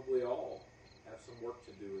probably all have some work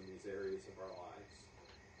to do in these areas of our lives.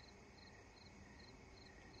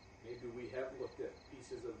 Maybe we have looked at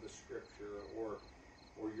pieces of the Scripture or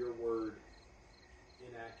your Word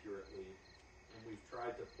inaccurately, and we've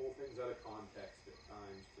tried to pull things out of context at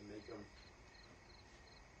times to make them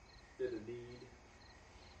fit a need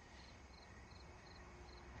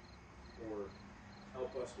or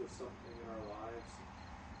help us with something in our lives.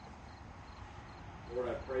 Lord,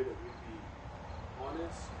 I pray that we be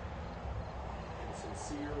honest and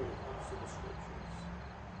sincere when it comes to the Scriptures.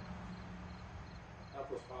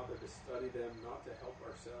 Help us, Father, to study them not to help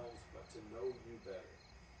ourselves, but to know you better.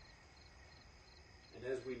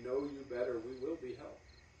 And as we know you better, we will be helped.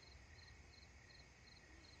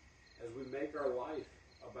 As we make our life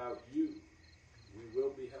about you, we will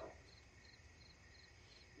be helped.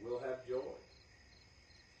 We'll have joy.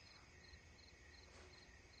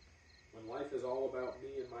 When life is all about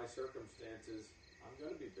me and my circumstances, I'm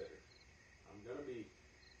going to be bitter. I'm going to be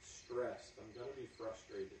stressed. I'm going to be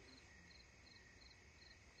frustrated.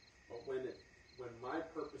 But when my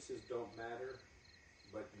purposes don't matter,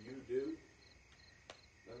 but you do,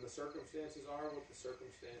 then the circumstances are what the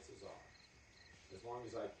circumstances are. As long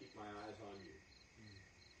as I keep my eyes on you.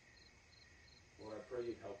 Lord, I pray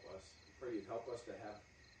you'd help us. I pray you'd help us to have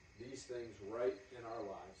these things right in our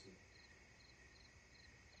lives. And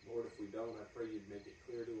Lord, if we don't, I pray you'd make it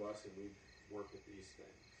clear to us and we'd work at these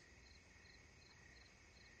things.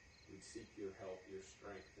 We'd seek your help, your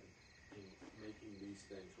strength in making these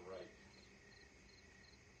things right.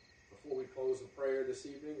 Before we close the prayer this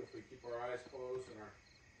evening, if we keep our eyes closed and our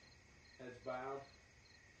heads bowed.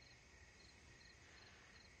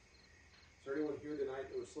 Is there anyone here tonight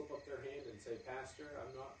that would slip up their hand and say, Pastor,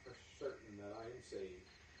 I'm not for certain that I am saved.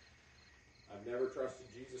 I've never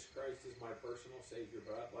trusted Jesus Christ as my personal Savior,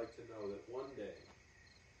 but I'd like to know that one day,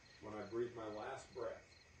 when I breathe my last breath,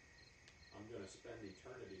 I'm going to spend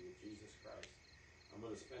eternity with Jesus Christ. I'm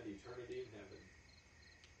going to spend eternity in heaven.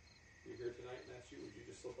 If you're here tonight and that's you, would you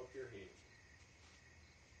just slip up your hand?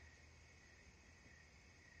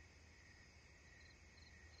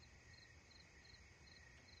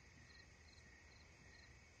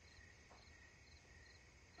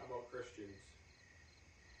 How about Christians?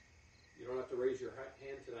 You don't have to raise your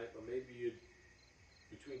hand tonight, but maybe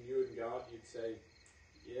between you and God, you'd say,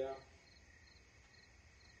 yeah,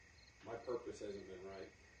 my purpose hasn't been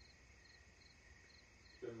right.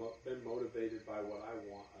 Been motivated by what I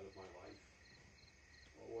want out of my life,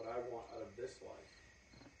 or what I want out of this life.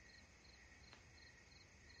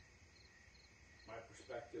 My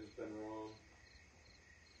perspective's been wrong.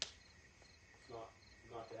 It's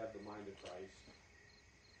not to have the mind of Christ.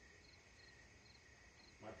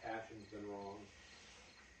 My passion's been wrong.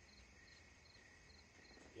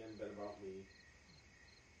 Again, been about me.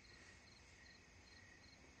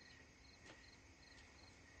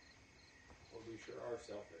 Or we sure are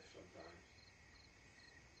selfish sometimes.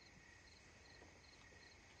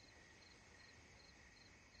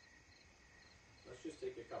 Let's just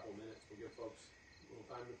take a couple minutes. We'll give folks a little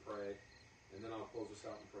time to pray, and then I'll close us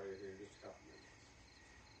out in prayer here in just a couple minutes.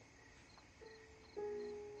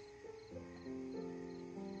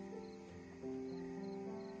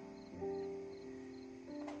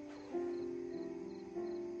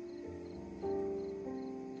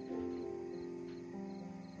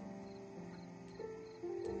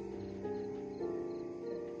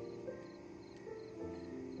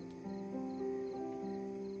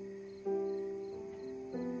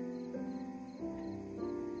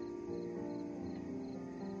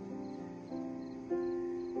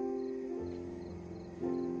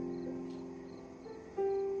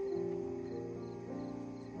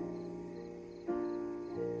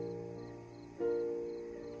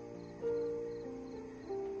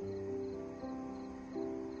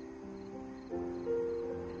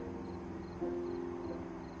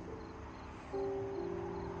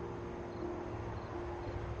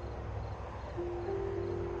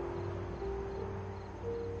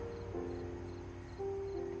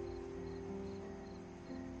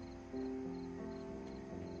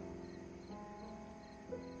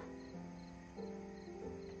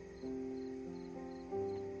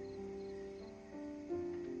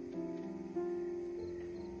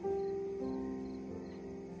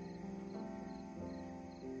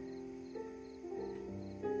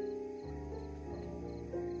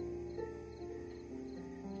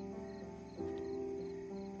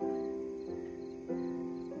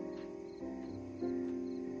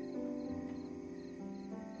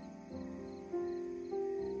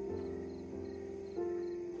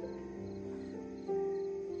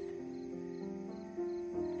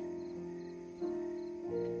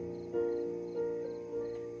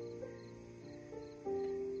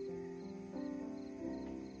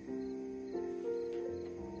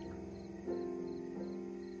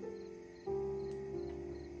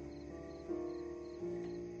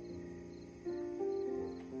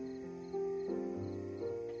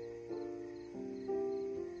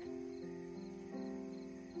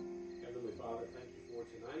 Father, thank you for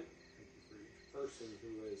tonight. Thank you for each person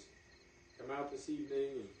who has come out this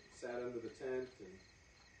evening and sat under the tent and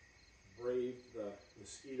braved the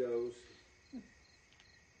mosquitoes.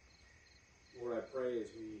 Lord, I pray as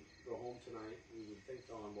we go home tonight, we would think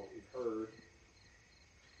on what we've heard.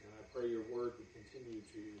 And I pray your word would continue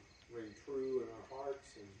to ring true in our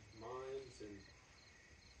hearts and minds. And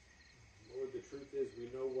Lord, the truth is we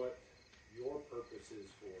know what your purpose is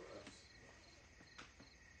for us.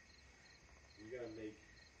 We got to make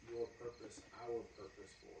your purpose our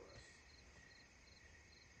purpose for us.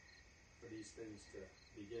 For these things to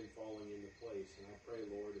begin falling into place. And I pray,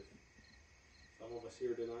 Lord, if some of us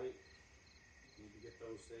here tonight need to get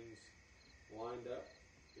those things lined up,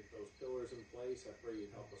 get those pillars in place, I pray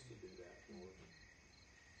you'd help us to do that, Lord.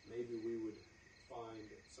 Maybe we would find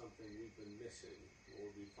something we've been missing.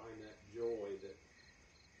 Lord, we'd find that joy that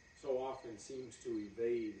so often seems to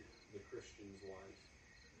evade the Christian's life.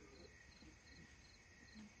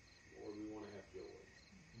 Lord, we want to have joy.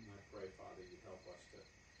 And I pray, Father, you'd help us to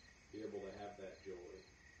be able to have that joy.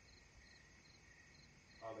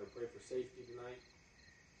 Father, I pray for safety tonight.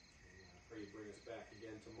 And I pray you bring us back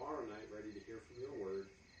again tomorrow night ready to hear from your word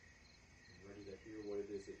and ready to hear what it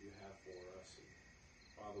is that you have for us. And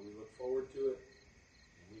Father, we look forward to it.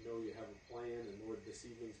 And we know you have a plan. And Lord, this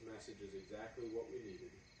evening's message is exactly what we needed.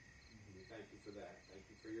 And we thank you for that. Thank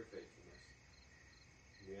you for your faithfulness.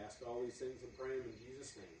 And we ask all these things and pray them in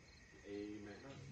Jesus' name. Amen.